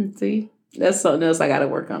 See, that's something else I got to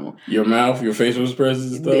work on. Your mouth, your facial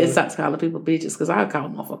expressions and stuff. It stops calling people bitches, because I call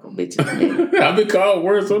motherfuckers bitches. I've been called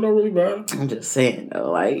worse, so it don't really matter. I'm just saying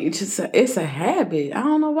though, like it's a habit. I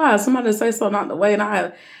don't know why somebody say something out the way, and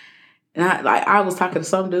I was talking to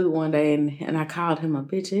some dude one day, and I called him a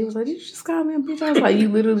bitch. And he was like, "Did you just call me a bitch?" I was like, "You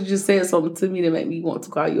literally just said something to me that made me want to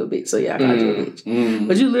call you a bitch. So yeah, I called you a bitch.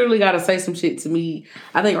 But you literally got to say some shit to me.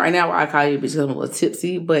 I think right now I call you a bitch because I'm a little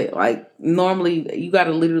tipsy. But like normally, you got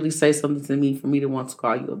to literally say something to me for me to want to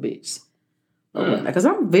call you a bitch. Because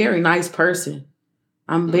I'm a very nice person.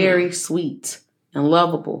 I'm very sweet and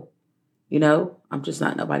lovable. You know, I'm just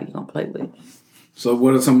not nobody you gonna play with. So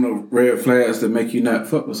what are some of the red flags that make you not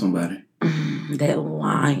fuck with somebody? That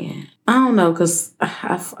lying. I don't know, because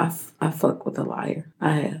I fuck with a liar.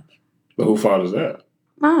 I have. But whose fault is that?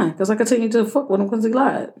 Mine, because I continue to fuck with him because he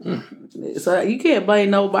lied. So you can't blame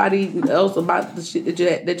nobody else about the shit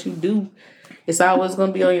that you do. It's always going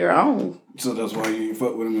to be on your own. So that's why you ain't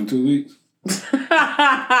fuck with him in 2 weeks? That's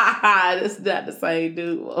not the same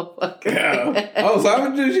dude, motherfucker. Yeah. Oh, so how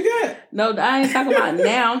much did you get? No, I ain't talking about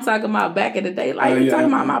now. I'm talking about back in the day. Like, I'm talking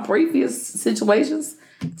about my previous situations.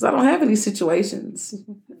 Because I don't have any situations,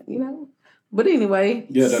 you know? But anyway.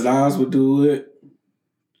 Yeah, the lies would do it.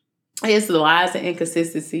 It's the lies and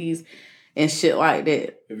inconsistencies and shit like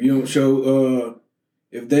that. If you don't show,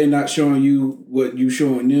 if they not showing you what you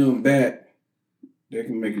showing them back, they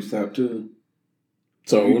can make you stop too.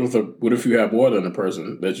 So what if you have more than a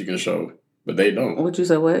person that you can show, but they don't? What you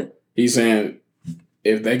say? What? He's saying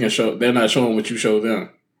if they can show, they're not showing what you show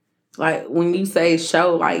them. Like when you say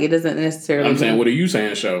show, like it doesn't necessarily. I'm saying, what are you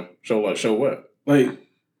saying? Show what? Like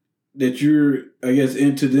that you're, I guess,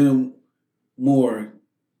 into them more.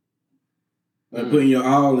 Like putting your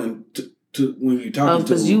all in to when you talking to them.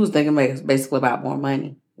 Because you was thinking basically about more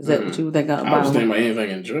money. Is that what you were thinking about? I was thinking about anything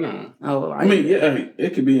in general. Oh, I mean, yeah,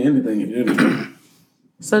 it could be anything in general.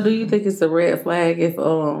 So do you think it's a red flag if,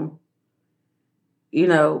 you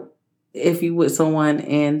know, if you with someone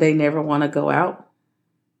and they never want to go out?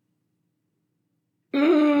 I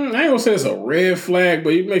ain't gonna say it's a red flag,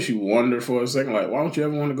 but it makes you wonder for a second, like, why don't you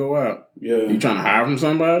ever want to go out? Yeah. You trying to hide from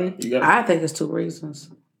somebody? I think it's 2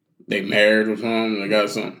 reasons. They married or something, they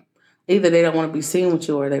got something. Either they don't want to be seen with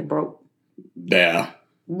you or they broke. Yeah.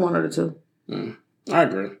 One of the two. I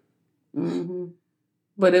agree. Mm-hmm.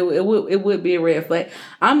 But it would be a red flag.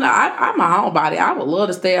 I'm a homebody. I would love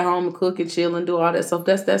to stay at home and cook and chill and do all that stuff.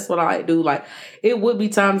 That's what I do. Like, it would be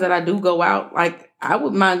times that I do go out. Like, I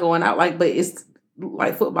wouldn't mind going out. Like, but it's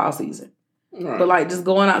like football season. Right. But like just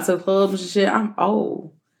going out to the clubs and shit, I'm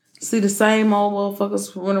old. See the same old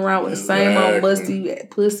motherfuckers running around with the same old musty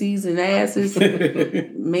pussies and asses.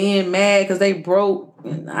 Men mad because they broke.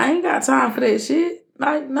 And I ain't got time for that shit.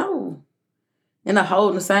 Like, no. And I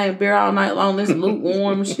holding the same beer all night long. This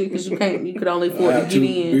lukewarm and shit because you could only afford to get two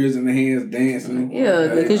in. beers in the hands dancing.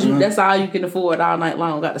 Yeah, because that's all you can afford all night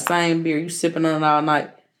long. Got the same beer. You sipping on it all night.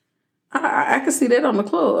 I can see that on the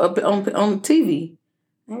club, on TV.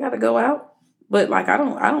 I ain't got to go out. But like I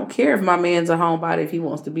don't care if my man's a homebody if he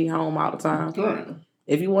wants to be home all the time. Right.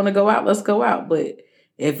 If you want to go out, let's go out. But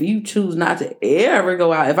if you choose not to ever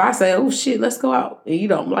go out, if I say, oh shit, let's go out, and you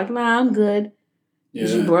don't, I'm like, nah, I'm good. Yeah.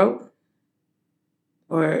 Is you broke?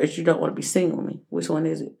 Or if you don't want to be seen with me, which one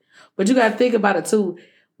is it? But you got to think about it too.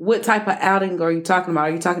 What type of outing are you talking about?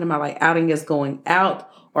 Are you talking about like outing that's going out,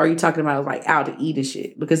 or are you talking about like out to eat and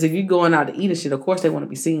shit? Because if you're going out to eat and shit, of course they want to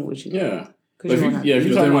be seen with you. Yeah. If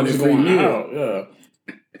you're talking about just going out, yeah.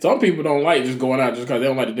 Some people don't like just going out just because they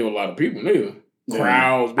don't like to deal with a lot of people, neither.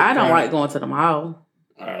 Crowds. I don't like going to the mall.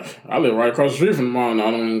 I live right across the street from the mall and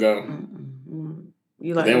I don't even go.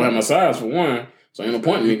 You like they don't have my size for one. So ain't no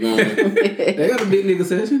point in me going. They got a big nigga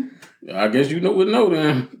session. I guess you would know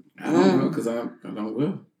then. I don't know because I don't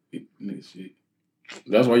wear big nigga shit.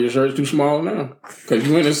 That's why your shirt's too small now. Because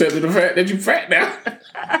you ain't accepted the fact that you fat now.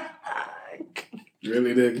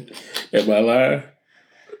 Really, nigga? Am I lying?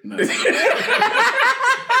 No.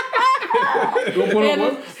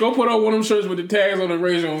 Go put on one of them shirts with the tags on the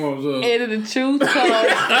raise your arms up. And the truth comes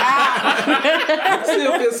out.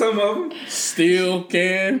 Still fit some of them. Still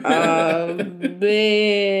can. Man.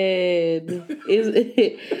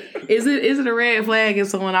 Is it a red flag if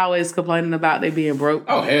someone always complaining about they being broke?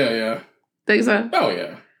 Oh, hell yeah. Think so? Oh,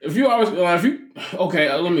 yeah. Let me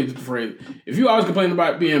rephrase it. If you always complaining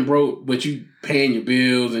about being broke, but you paying your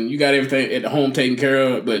bills and you got everything at the home taken care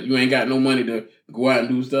of, but you ain't got no money to go out and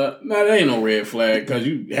do stuff, that ain't no red flag because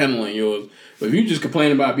you handling yours. But if you just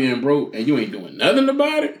complaining about being broke and you ain't doing nothing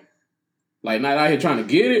about it, like not out here trying to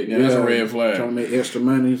get it, then that's a red flag. Trying to make extra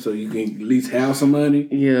money so you can at least have some money.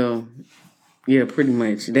 Yeah. Yeah, pretty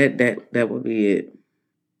much. That would be it.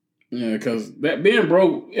 Yeah, because that being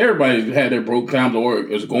broke, everybody had their broke times or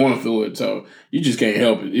is going through it, so you just can't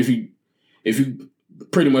help it. If you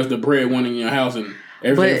pretty much the breadwinner in your house and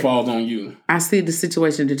everything falls on you. I see the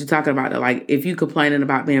situation that you're talking about. Like, if you complaining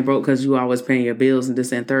about being broke because you always paying your bills and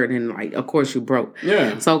this and third, and like, of course you broke.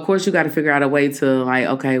 Yeah. So of course you got to figure out a way to like,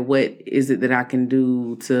 okay, what is it that I can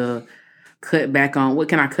do to cut back on? What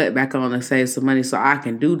can I cut back on to save some money so I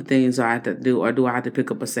can do the things I have to do, or do I have to pick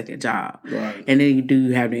up a second job? Right. And then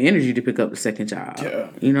you have the energy to pick up the second job? Yeah.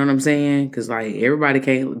 You know what I'm saying? Because like everybody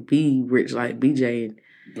can't be rich like BJ and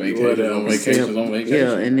vacations on vacation.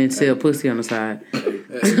 Yeah, and then sell pussy on the side. I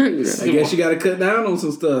guess you got to cut down on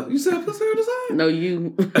some stuff. You sell pussy on the side? No,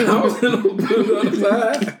 you. I was selling pussy on the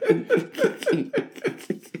side.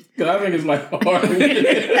 Cause I think it's like hard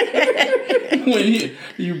when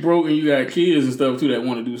you broke and you got kids and stuff too that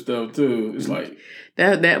want to do stuff too. It's like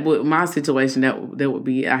that would my situation. That would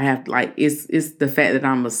be. I have like it's the fact that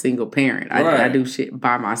I'm a single parent. I do shit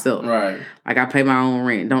by myself. Right. Like I pay my own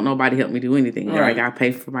rent. Don't nobody help me do anything. Right. Like I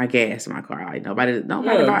pay for my gas in my car. Like nobody if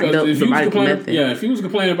you was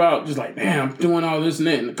complaining about just like, man, I'm doing all this and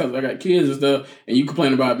that because I got kids and stuff, and you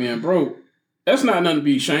complain about being broke. That's not nothing to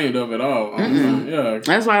be ashamed of at all. Yeah.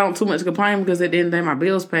 That's why I don't too much complain because at the end of the day, my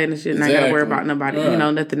bills paid and shit, and I gotta worry about nobody,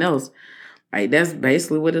 nothing else. Like that's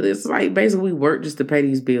basically what it is. Like basically, we work just to pay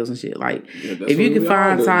these bills and shit. Like if you can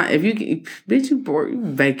find time, if you can, bitch, you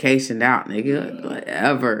vacationed out, nigga,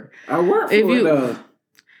 whatever. I work for it.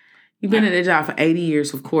 You've been at that job for 80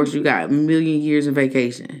 years. Of course, you got a million years in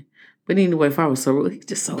vacation. But anyway, if I was so rude, he's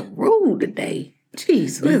just so rude today.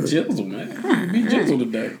 Jeez, be gentle, man. Be gentle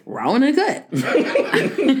today. Raw and cut.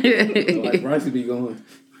 Like Bryce be going.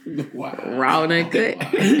 Wow. Raw and cut.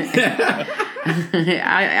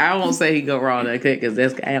 I won't say he go raw and cut because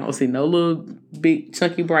I don't see no little big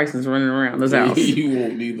chunky Brysons running around this house. You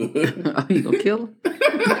won't either. Oh, you gonna kill him?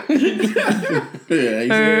 Yeah,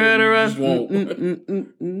 murderer. Just won't.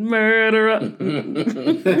 Murderer.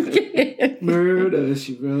 Murder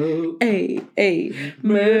she wrote. Hey,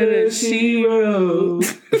 murder she wrote.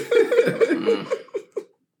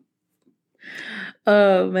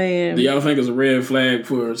 Oh man. Do y'all think it's a red flag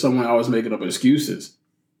for someone always making up excuses,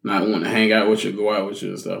 not wanting to hang out with you, go out with you,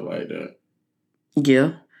 and stuff like that?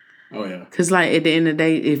 Yeah. Oh yeah. Cause like at the end of the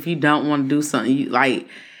day, if you don't want to do something, you like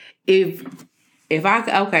if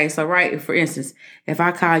for instance, if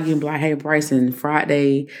I call you and be like, hey Bryson,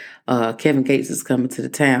 Friday, Kevin Gates is coming to the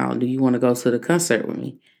town. Do you want to go to the concert with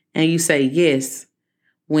me? And you say yes,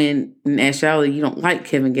 when in actuality you don't like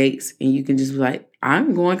Kevin Gates, and you can just be like,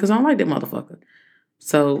 I'm going because I don't like that motherfucker.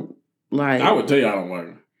 So like I would tell you I don't like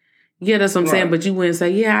him. Yeah, that's what I'm saying. But you wouldn't say,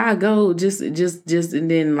 yeah, I go just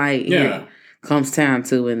and then like comes time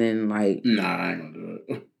to, and then like nah, I ain't gonna do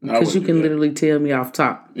it. Because you can literally tell me off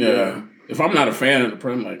top. Yeah. If I'm not a fan of the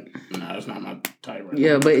person, like, nah, that's not my type right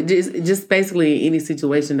Yeah, now. but just basically in any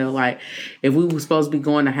situation though, like if we were supposed to be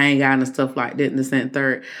going to hang out and stuff like that in the second,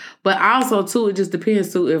 third. But also too, it just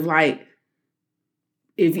depends too if like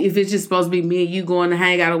if it's just supposed to be me and you going to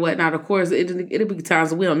hang out or whatnot, of course it'll be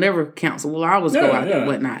times we'll never cancel. We'll always go out and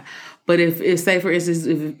whatnot. But if say for instance,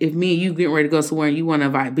 if me and you getting ready to go somewhere and you want to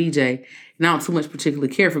invite BJ, and I don't too much particularly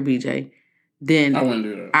care for BJ, then I wouldn't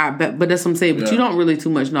do that. But that's what I'm saying. But you don't really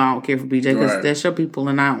too much know I don't care for BJ because that's your people,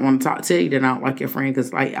 and I don't want to tell you that I don't like your friend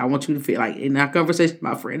because like I want you to feel like in our conversation,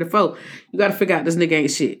 my friend the foe, you got to figure out this nigga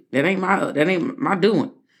ain't shit. That ain't my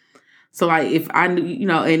doing. So like if I knew, you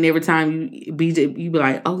know, and every time you BJ, you be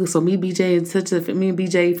like, oh, so me BJ and me and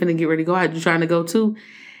BJ finna get ready to go out. You trying to go too?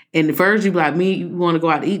 And the first you be like, me, you want to go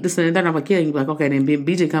out to eat this and that. I'm like, yeah. You be like, okay, then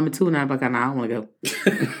BJ coming too. And I'm like, nah, I don't want to go.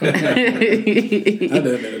 I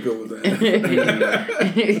done go with that.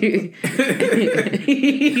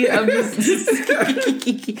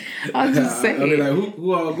 I'm just saying. I be like,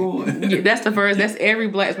 who all going? That's the first. That's every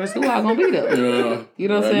black person. Who all gonna be there? Yeah. You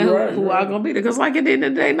know what I'm saying? Who all gonna be there? Because like at the end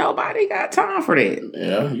of the day, nobody got time for that.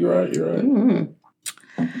 Yeah, you're right.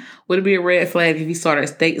 Mm-hmm. Would it be a red flag if you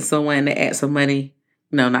started dating someone and they asked some money?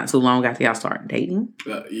 No, not too long after y'all started dating.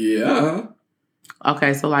 Yeah.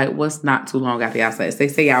 Okay, so like, what's not too long after y'all started? They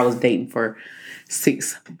say y'all was dating for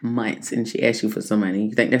 6 months and she asked you for some money.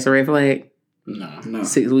 You think that's a red flag? No.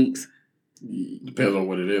 6 weeks. Depends on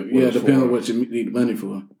what it is. Yeah, depends on what you need money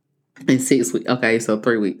for. In 6 weeks. Okay, so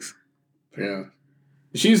 3 weeks. Yeah.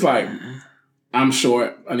 She's like, I'm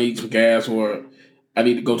short. I need some gas, or I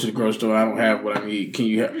need to go to the grocery store. I don't have what I need. Can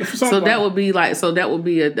you help? So that would be like,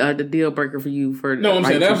 the deal breaker for you for. No, I'm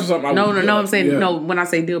saying that's something. I'm saying no. When I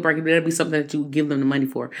say deal breaker, that'd be something that you give them the money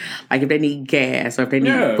for, like if they need gas or if they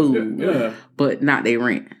need food, but not their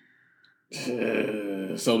rent.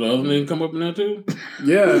 So the other nigga come up in there too?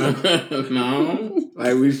 Yeah. No.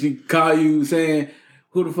 Like when she call you saying,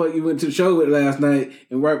 "Who the fuck you went to the show with last night?"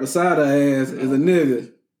 and right beside her ass is a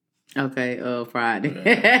nigga. Okay, Friday.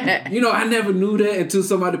 You know, I never knew that until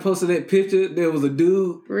somebody posted that picture. There was a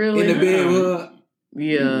dude in the bed with her.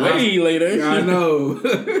 Yeah. Way later. Yeah, I know.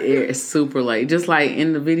 It's super late. Just like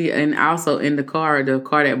in the video, and also in the car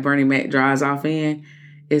that Bernie Mac drives off in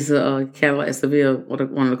is a Cadillac Seville,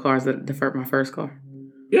 one of the cars that deferred my first car.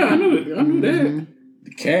 Yeah, I knew that.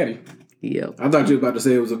 The caddy. Yep. I thought you were about to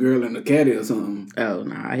say it was a girl in the caddy or something. Oh,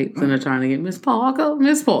 nah. He was in there trying to get Miss Parker.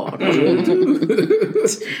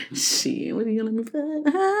 Shit, what are you letting me for?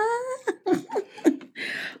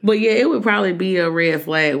 But yeah, it would probably be a red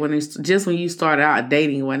flag when you started out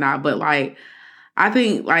dating and whatnot. But like, I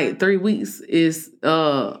think like 3 weeks is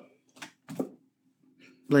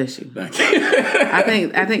bless you. Thank you.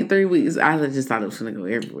 I think 3 weeks. I just thought it was gonna go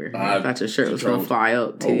everywhere. I thought your shirt was gonna fly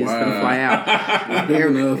up, titties gonna fly out. Fair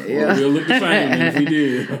enough. Yeah. We'll look the same if we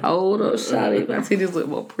did. Hold up, shawty. My titties look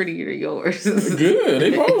more prettier than yours. Good.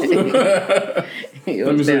 They supposed to.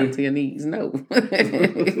 Yours down to your knees. No.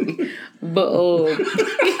 But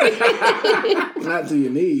not to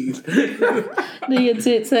your knees. Do your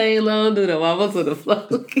tits hang low? Do the mama to the floor?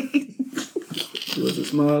 Was it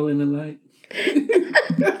small in the light?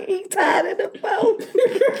 He tied in the phone.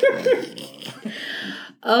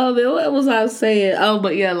 Oh man, what was I saying? Oh,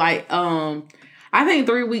 but yeah, like I think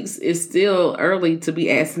 3 weeks is still early to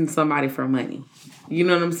be asking somebody for money. You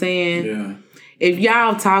know what I'm saying? Yeah. If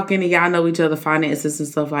y'all talking and y'all know each other finances and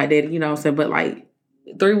stuff like that, you know what I'm saying? But like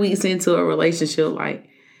 3 weeks into a relationship, like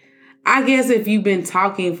I guess if you've been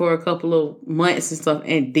talking for a couple of months and stuff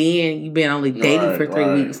and then you've been only dating for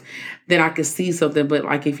 3 weeks, then I could see something. But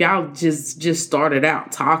like if y'all just started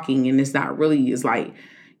out talking and it's not really, it's like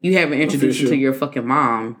you haven't introduced to your fucking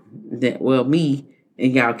mom, me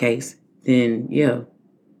in y'all case, then yeah.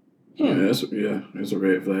 That's a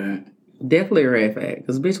red flag. Definitely a red flag.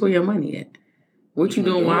 Because bitch, where your money at? What you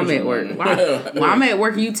doing while I'm at work? While I'm at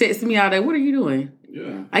work and you texting me all day, what are you doing?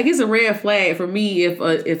 Yeah. I guess a red flag for me if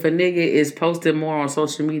a nigga is posting more on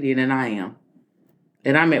social media than I am.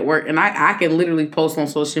 And I'm at work. And I can literally post on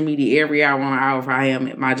social media every hour on an hour if I am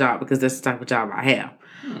at my job because that's the type of job I have.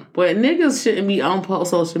 But niggas shouldn't be on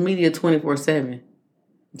social media 24/7.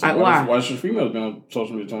 Like, why? Why should females be on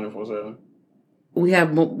social media 24/7? We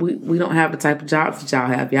don't have the type of jobs that y'all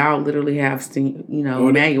have. Y'all literally have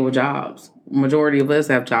manual jobs. Majority of us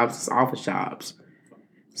have jobs as office jobs.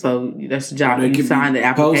 So that's the job you signed the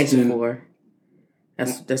application for.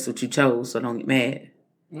 That's what you chose. So don't get mad.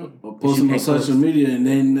 Or posting on social media and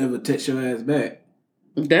then never text your ass back.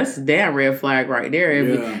 That's a damn red flag right there.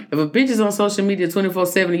 If a bitch is on social media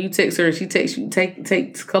 24/7 and you text her and she takes you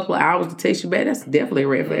takes a couple of hours to text you back, that's definitely a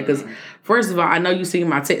red flag. Because first of all, I know you see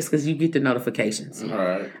my text because you get the notifications. All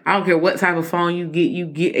right. I don't care what type of phone you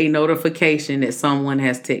get a notification that someone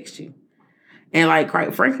has texted you. And like,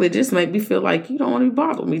 quite frankly, it just make me feel like you don't want to be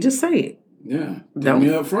bothered with me. Just say it. Yeah. Tell me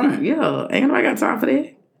up front. Yeah. Ain't nobody got time for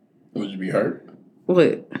that. Would you be hurt?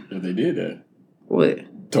 What? If they did that?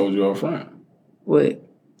 What? Told you up front. What?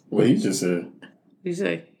 What he just said. What you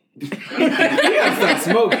say? You gotta stop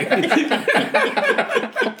smoking.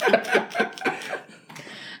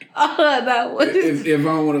 Oh, no. What is... If I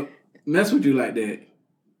don't want to mess with you like that.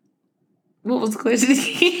 What was the question?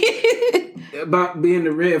 About being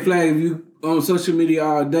the red flag, if you on social media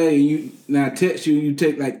all day and I text you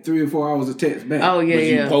take like 3 or 4 hours to text back. Oh, yeah, but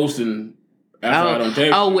you posting after I don't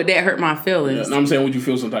text you. Would that hurt my feelings? Yeah, I'm saying, would you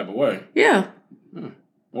feel some type of way? Yeah.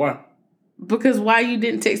 Why? Because why you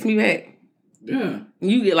didn't text me back? Yeah.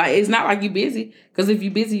 You get like, it's not like you busy. Because if you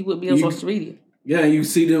busy, you wouldn't be on social media. Yeah, you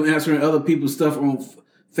see them answering other people's stuff on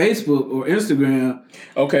Facebook or Instagram.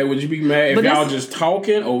 Okay, would you be mad if y'all just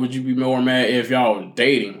talking, or would you be more mad if y'all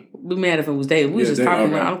dating? Be mad if it was dating. We was just talking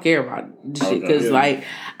about. I don't care about shit because like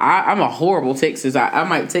I'm a horrible texter. I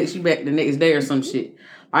might text you back the next day or some shit.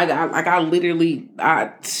 I literally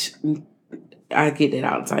I get that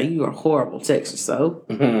all the time. You are a horrible texter. So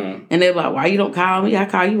and they're like, why you don't call me? I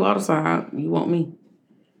call you all the time. You want me?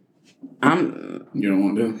 You don't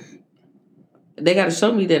want them. They got to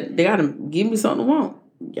show me that they got to give me something to want.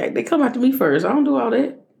 Yeah, they come after me first. I don't do all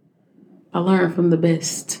that. I learn from the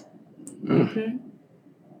best. Okay.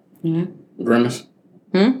 Yeah. Grimace.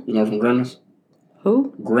 You know from Grimace?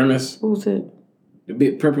 Who? Grimace. Who's it? The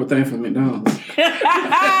big purple thing from McDonald's.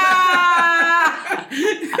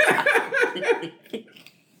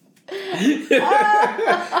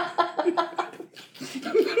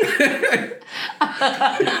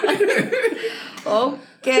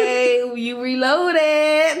 Okay, you reloaded.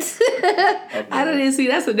 I didn't see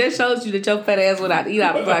that shows you that your fat ass went out to eat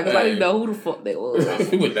out the clock because I didn't know who the fuck that was.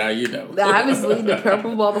 But now you know. Obviously, the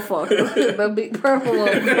purple motherfucker. The big purple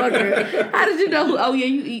motherfucker. How did you know who? Oh, yeah,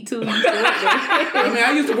 you eat too. I mean,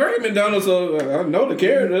 I used to work at McDonald's, so I know the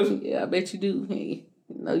characters. Yeah, I bet you do. Hey,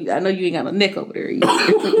 I know you ain't got no neck over there either.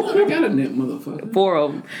 I got a neck, motherfucker. 4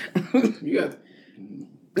 of them. You got...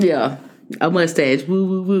 Yeah, a mustache. Woo,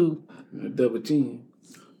 woo, woo. A double chin.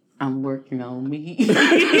 I'm working on me.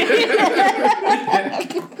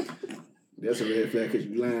 That's a red flag because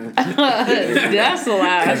you lying. That's a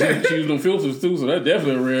lie. Because you use them filters too, so that's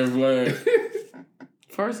definitely a red flag.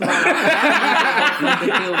 First of all, I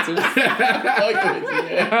don't filters.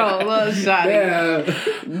 Oh, Lord,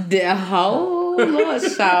 shawty. The whole Lord,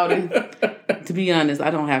 shawty. To be honest,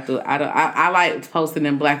 I don't have to. I like posting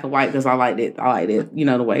in black and white because I like it. You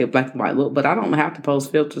know, the way black and white look. But I don't have to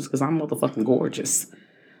post filters because I'm motherfucking gorgeous.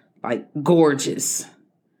 Like, gorgeous.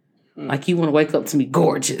 Like, you want to wake up to me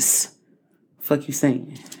gorgeous. Fuck you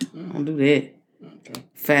saying? Don't do that. Okay.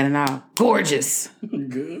 Fat and all. Gorgeous.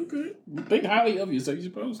 Good. Think highly of you, so you're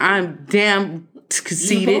supposed to. I'm damn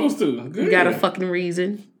conceited. You're supposed to. Good. You got a fucking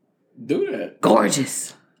reason. Do that.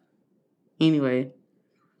 Gorgeous. Anyway.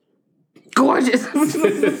 Gorgeous.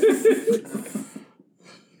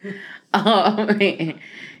 Oh, man.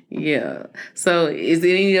 Yeah. So, is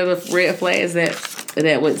there any other red flags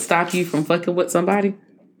that would stop you from fucking with somebody?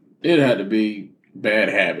 It had to be bad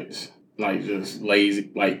habits. Like, just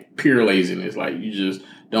lazy, like, pure laziness. Like, you just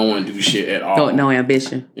don't want to do shit at all. No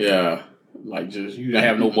ambition. Yeah. Like, just, you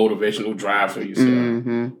have no motivation, no drive for yourself.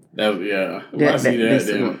 Mm-hmm.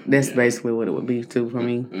 That's basically what it would be, too, for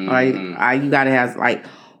me. Mm-hmm. Like, you gotta have, like,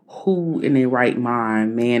 who in their right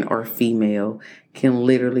mind, man or female, can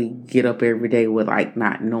literally get up every day with, like,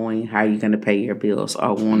 not knowing how you're going to pay your bills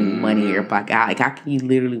or wanting money in your pocket. Like, how can you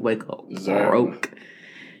literally wake up broke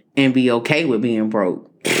and be okay with being broke?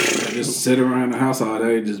 Just sit around the house all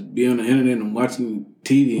day, just be on the internet and watching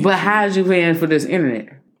TV. But how's you paying for this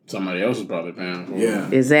internet? Somebody else is probably paying for it. Yeah.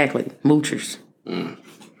 Exactly. Moochers. Can't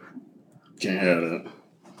have that.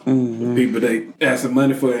 The people they asking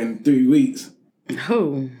money for in 3 weeks.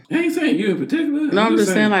 Who? I ain't saying you in particular. No, I'm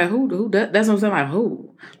just saying like who does, that's what I'm saying, like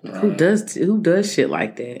who? Right. Who does shit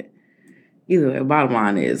like that? Either way, bottom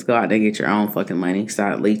line is go out there and get your own fucking money.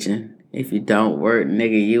 Start leeching. If you don't work,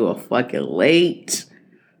 nigga, you a fucking late.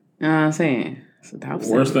 You know what I'm saying? The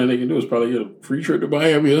worst thing they can do is probably get a free trip to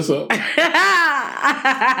Miami or something.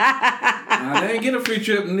 Nah, they ain't get a free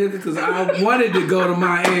trip, nigga, because I wanted to go to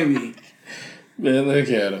Miami. Man, look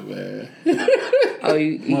at him, man. Oh,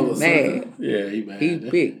 he mad. Yeah, he mad. He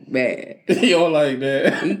big mad. He don't like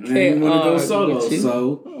that. He can't want to go solo,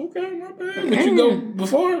 so. Okay, my not bad. But you go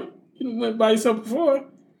before? You went by yourself before?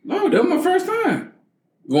 No, that was my first time.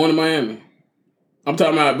 Going to Miami. I'm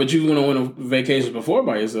talking about, but you went on vacations before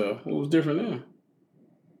by yourself. What was different then?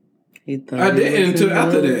 I didn't until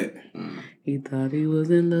after that. He thought he was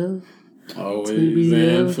in love. Always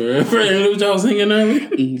and forever. What y'all singing earlier?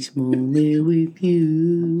 Each moment with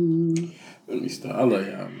you. Let me stop. I love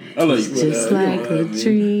y'all. I love you. Just like a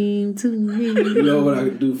dream to me. You know what I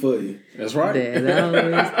can do for you. That's right.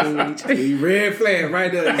 That always Red flag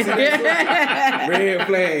right there. You see that? Red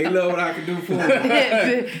flag. You know what I can do for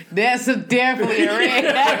you. That's definitely a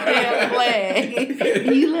red flag.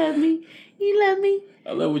 You love me. You love me.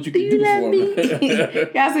 I love what you can do love for me? me.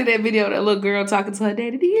 Y'all see that video of that little girl talking to her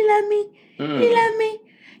daddy? Do you love me? You love me?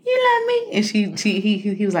 You love me? And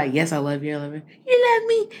he was like, yes, I love you. I love you. You love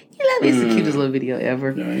me? You love me? It's the cutest little video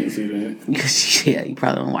ever. No, I ain't see that. Yeah, you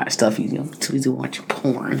probably don't watch stuff. You too busy watching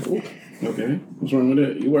porn. Okay. What's wrong with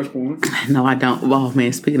that? You watch porn? No, I don't. Oh,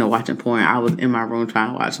 man, speaking of watching porn, I was in my room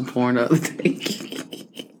trying to watch some porn the other day.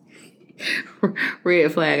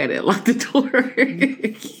 Red flag, I didn't lock the door.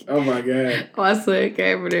 Oh my God. My son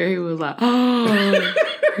came over there, he was like, oh,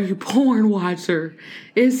 you porn watcher.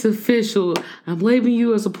 It's official. I'm labeling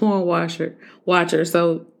you as a porn watcher.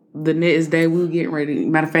 So the next day we were getting ready.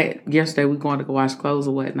 Matter of fact, yesterday we going to go wash clothes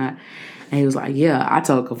or whatnot. And he was like, yeah, I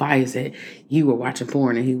told Kavaya that you were watching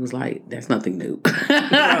porn. And he was like, that's nothing new.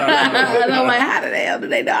 And I'm like, how the hell do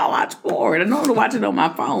they know I watch porn? I know to watch it on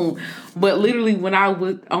my phone. But literally when I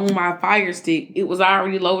was on my Fire Stick, it was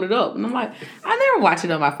already loaded up. And I'm like, I never watch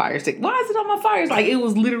it on my Fire Stick. Why is it on my Fire Stick? Like, it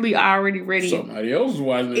was literally already ready. Somebody else was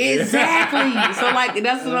watching it. Exactly. So, like,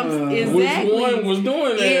 that's what I'm... Exactly. Which one was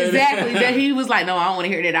doing that? Exactly. That he was like, no, I don't want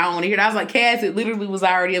to hear that. I don't want to hear that. I was like, Cass, it literally was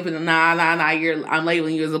already up in the nah, I'm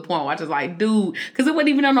labeling you as a porn watcher. I was like, dude, because it wasn't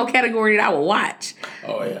even on no category that I would watch.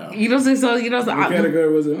 Oh, yeah. You know what I'm saying? So, you know... What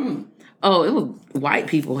category was it on? Oh, it was white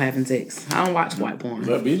people having sex. I don't watch white porn. Was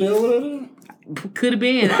that BJ over there? Could have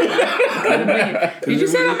been. Did you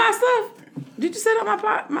set up my stuff? Did you set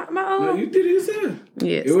up my No, you did it yourself.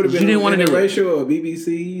 Yes. It would have been you didn't want to do racial or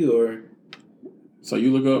BBC or... So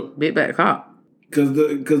you look up... Big Back Cop. Because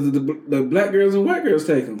the black girls and white girls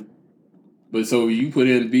take them. But so you put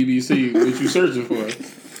in BBC, what you searching for?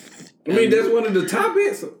 I mean, that's one of the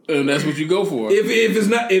topics. And that's what you go for. If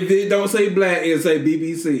it don't say black, it say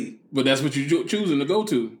BBC. But that's what you choosing to go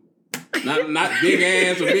to. Not big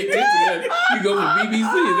ass or big tits. You go for BBC.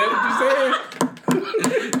 Is that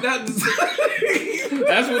what you said?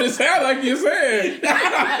 That's what it sounds like you're saying.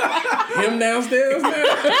 Him downstairs now?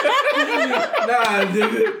 Nah,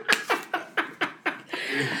 nigga.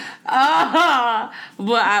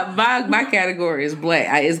 But my category is black.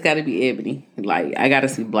 It's got to be ebony. Like, I got to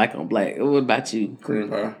see black on black. What about you? Cream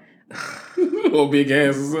pie. Or big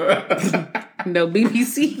asses. No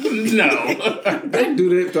BBC. No. They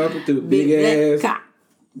do that talking to big ass, cock.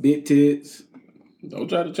 big tits. Don't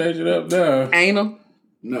try to change it up now. Anal.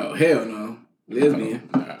 No, hell no. Lesbian.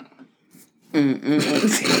 Nah.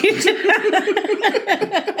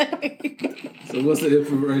 So what's the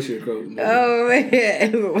inspiration quote? Oh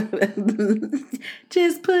man.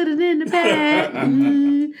 Just put it in the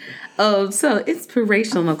bag. So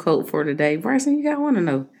inspirational quote for today. Bryson, you got one or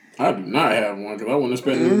no? I do not have one because I want to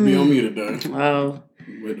spend it to be on me today. Oh.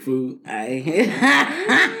 With the food?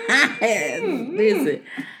 Listen,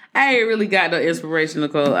 I ain't really got no inspirational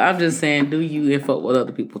quote. I'm just saying, do you and fuck what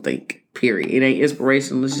other people think? Period. It ain't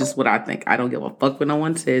inspirational. It's just what I think. I don't give a fuck what no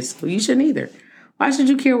one says. So you shouldn't either. Why should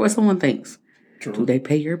you care what someone thinks? True. Do they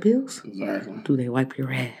pay your bills? Exactly. Do they wipe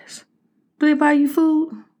your ass? Do they buy you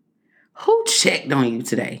food? Who checked on you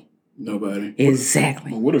today? Nobody.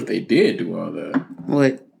 Exactly. But what if they did do all that?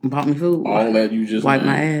 What? Bought me food? All that you just wipe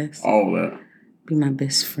named. my ass? All that. Be my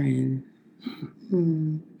best friend.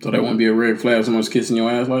 So that wouldn't be a red flag if someone's kissing your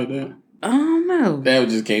ass like that? I don't know. That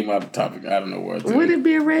just came out of the topic. I don't know what. Would it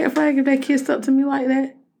be a red flag if they kissed up to me like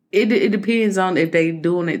that? It depends on if they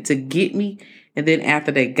doing it to get me, and then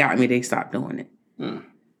after they got me, they stop doing it.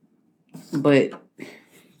 But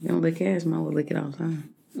you don't lick ass, man. I would lick it all the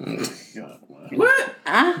time. What?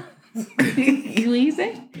 You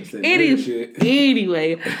easy?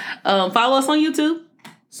 Anyway, follow us on YouTube,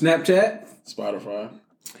 Snapchat, Spotify,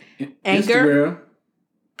 Anchor,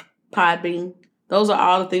 Podbean. Those are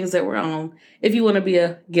all the things that we're on. If you want to be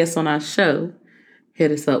a guest on our show,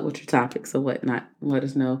 hit us up with your topics or whatnot. Let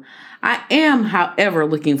us know. I am, however,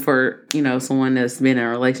 looking for, someone that's been in a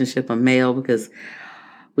relationship, a male, because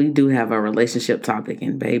we do have a relationship topic.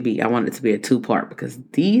 And baby, I want it to be a 2-part because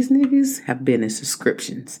these niggas have been in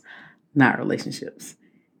subscriptions, not relationships.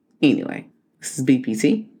 Anyway, this is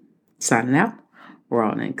BPT signing out. We're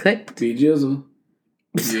on Uncut. B Jizzle.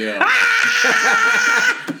 Yeah.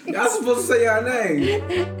 Y'all supposed to say y'all name.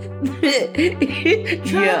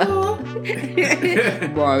 Yeah.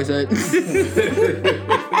 Bars.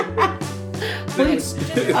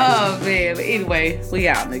 Oh man. But anyway, we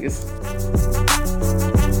out, niggas.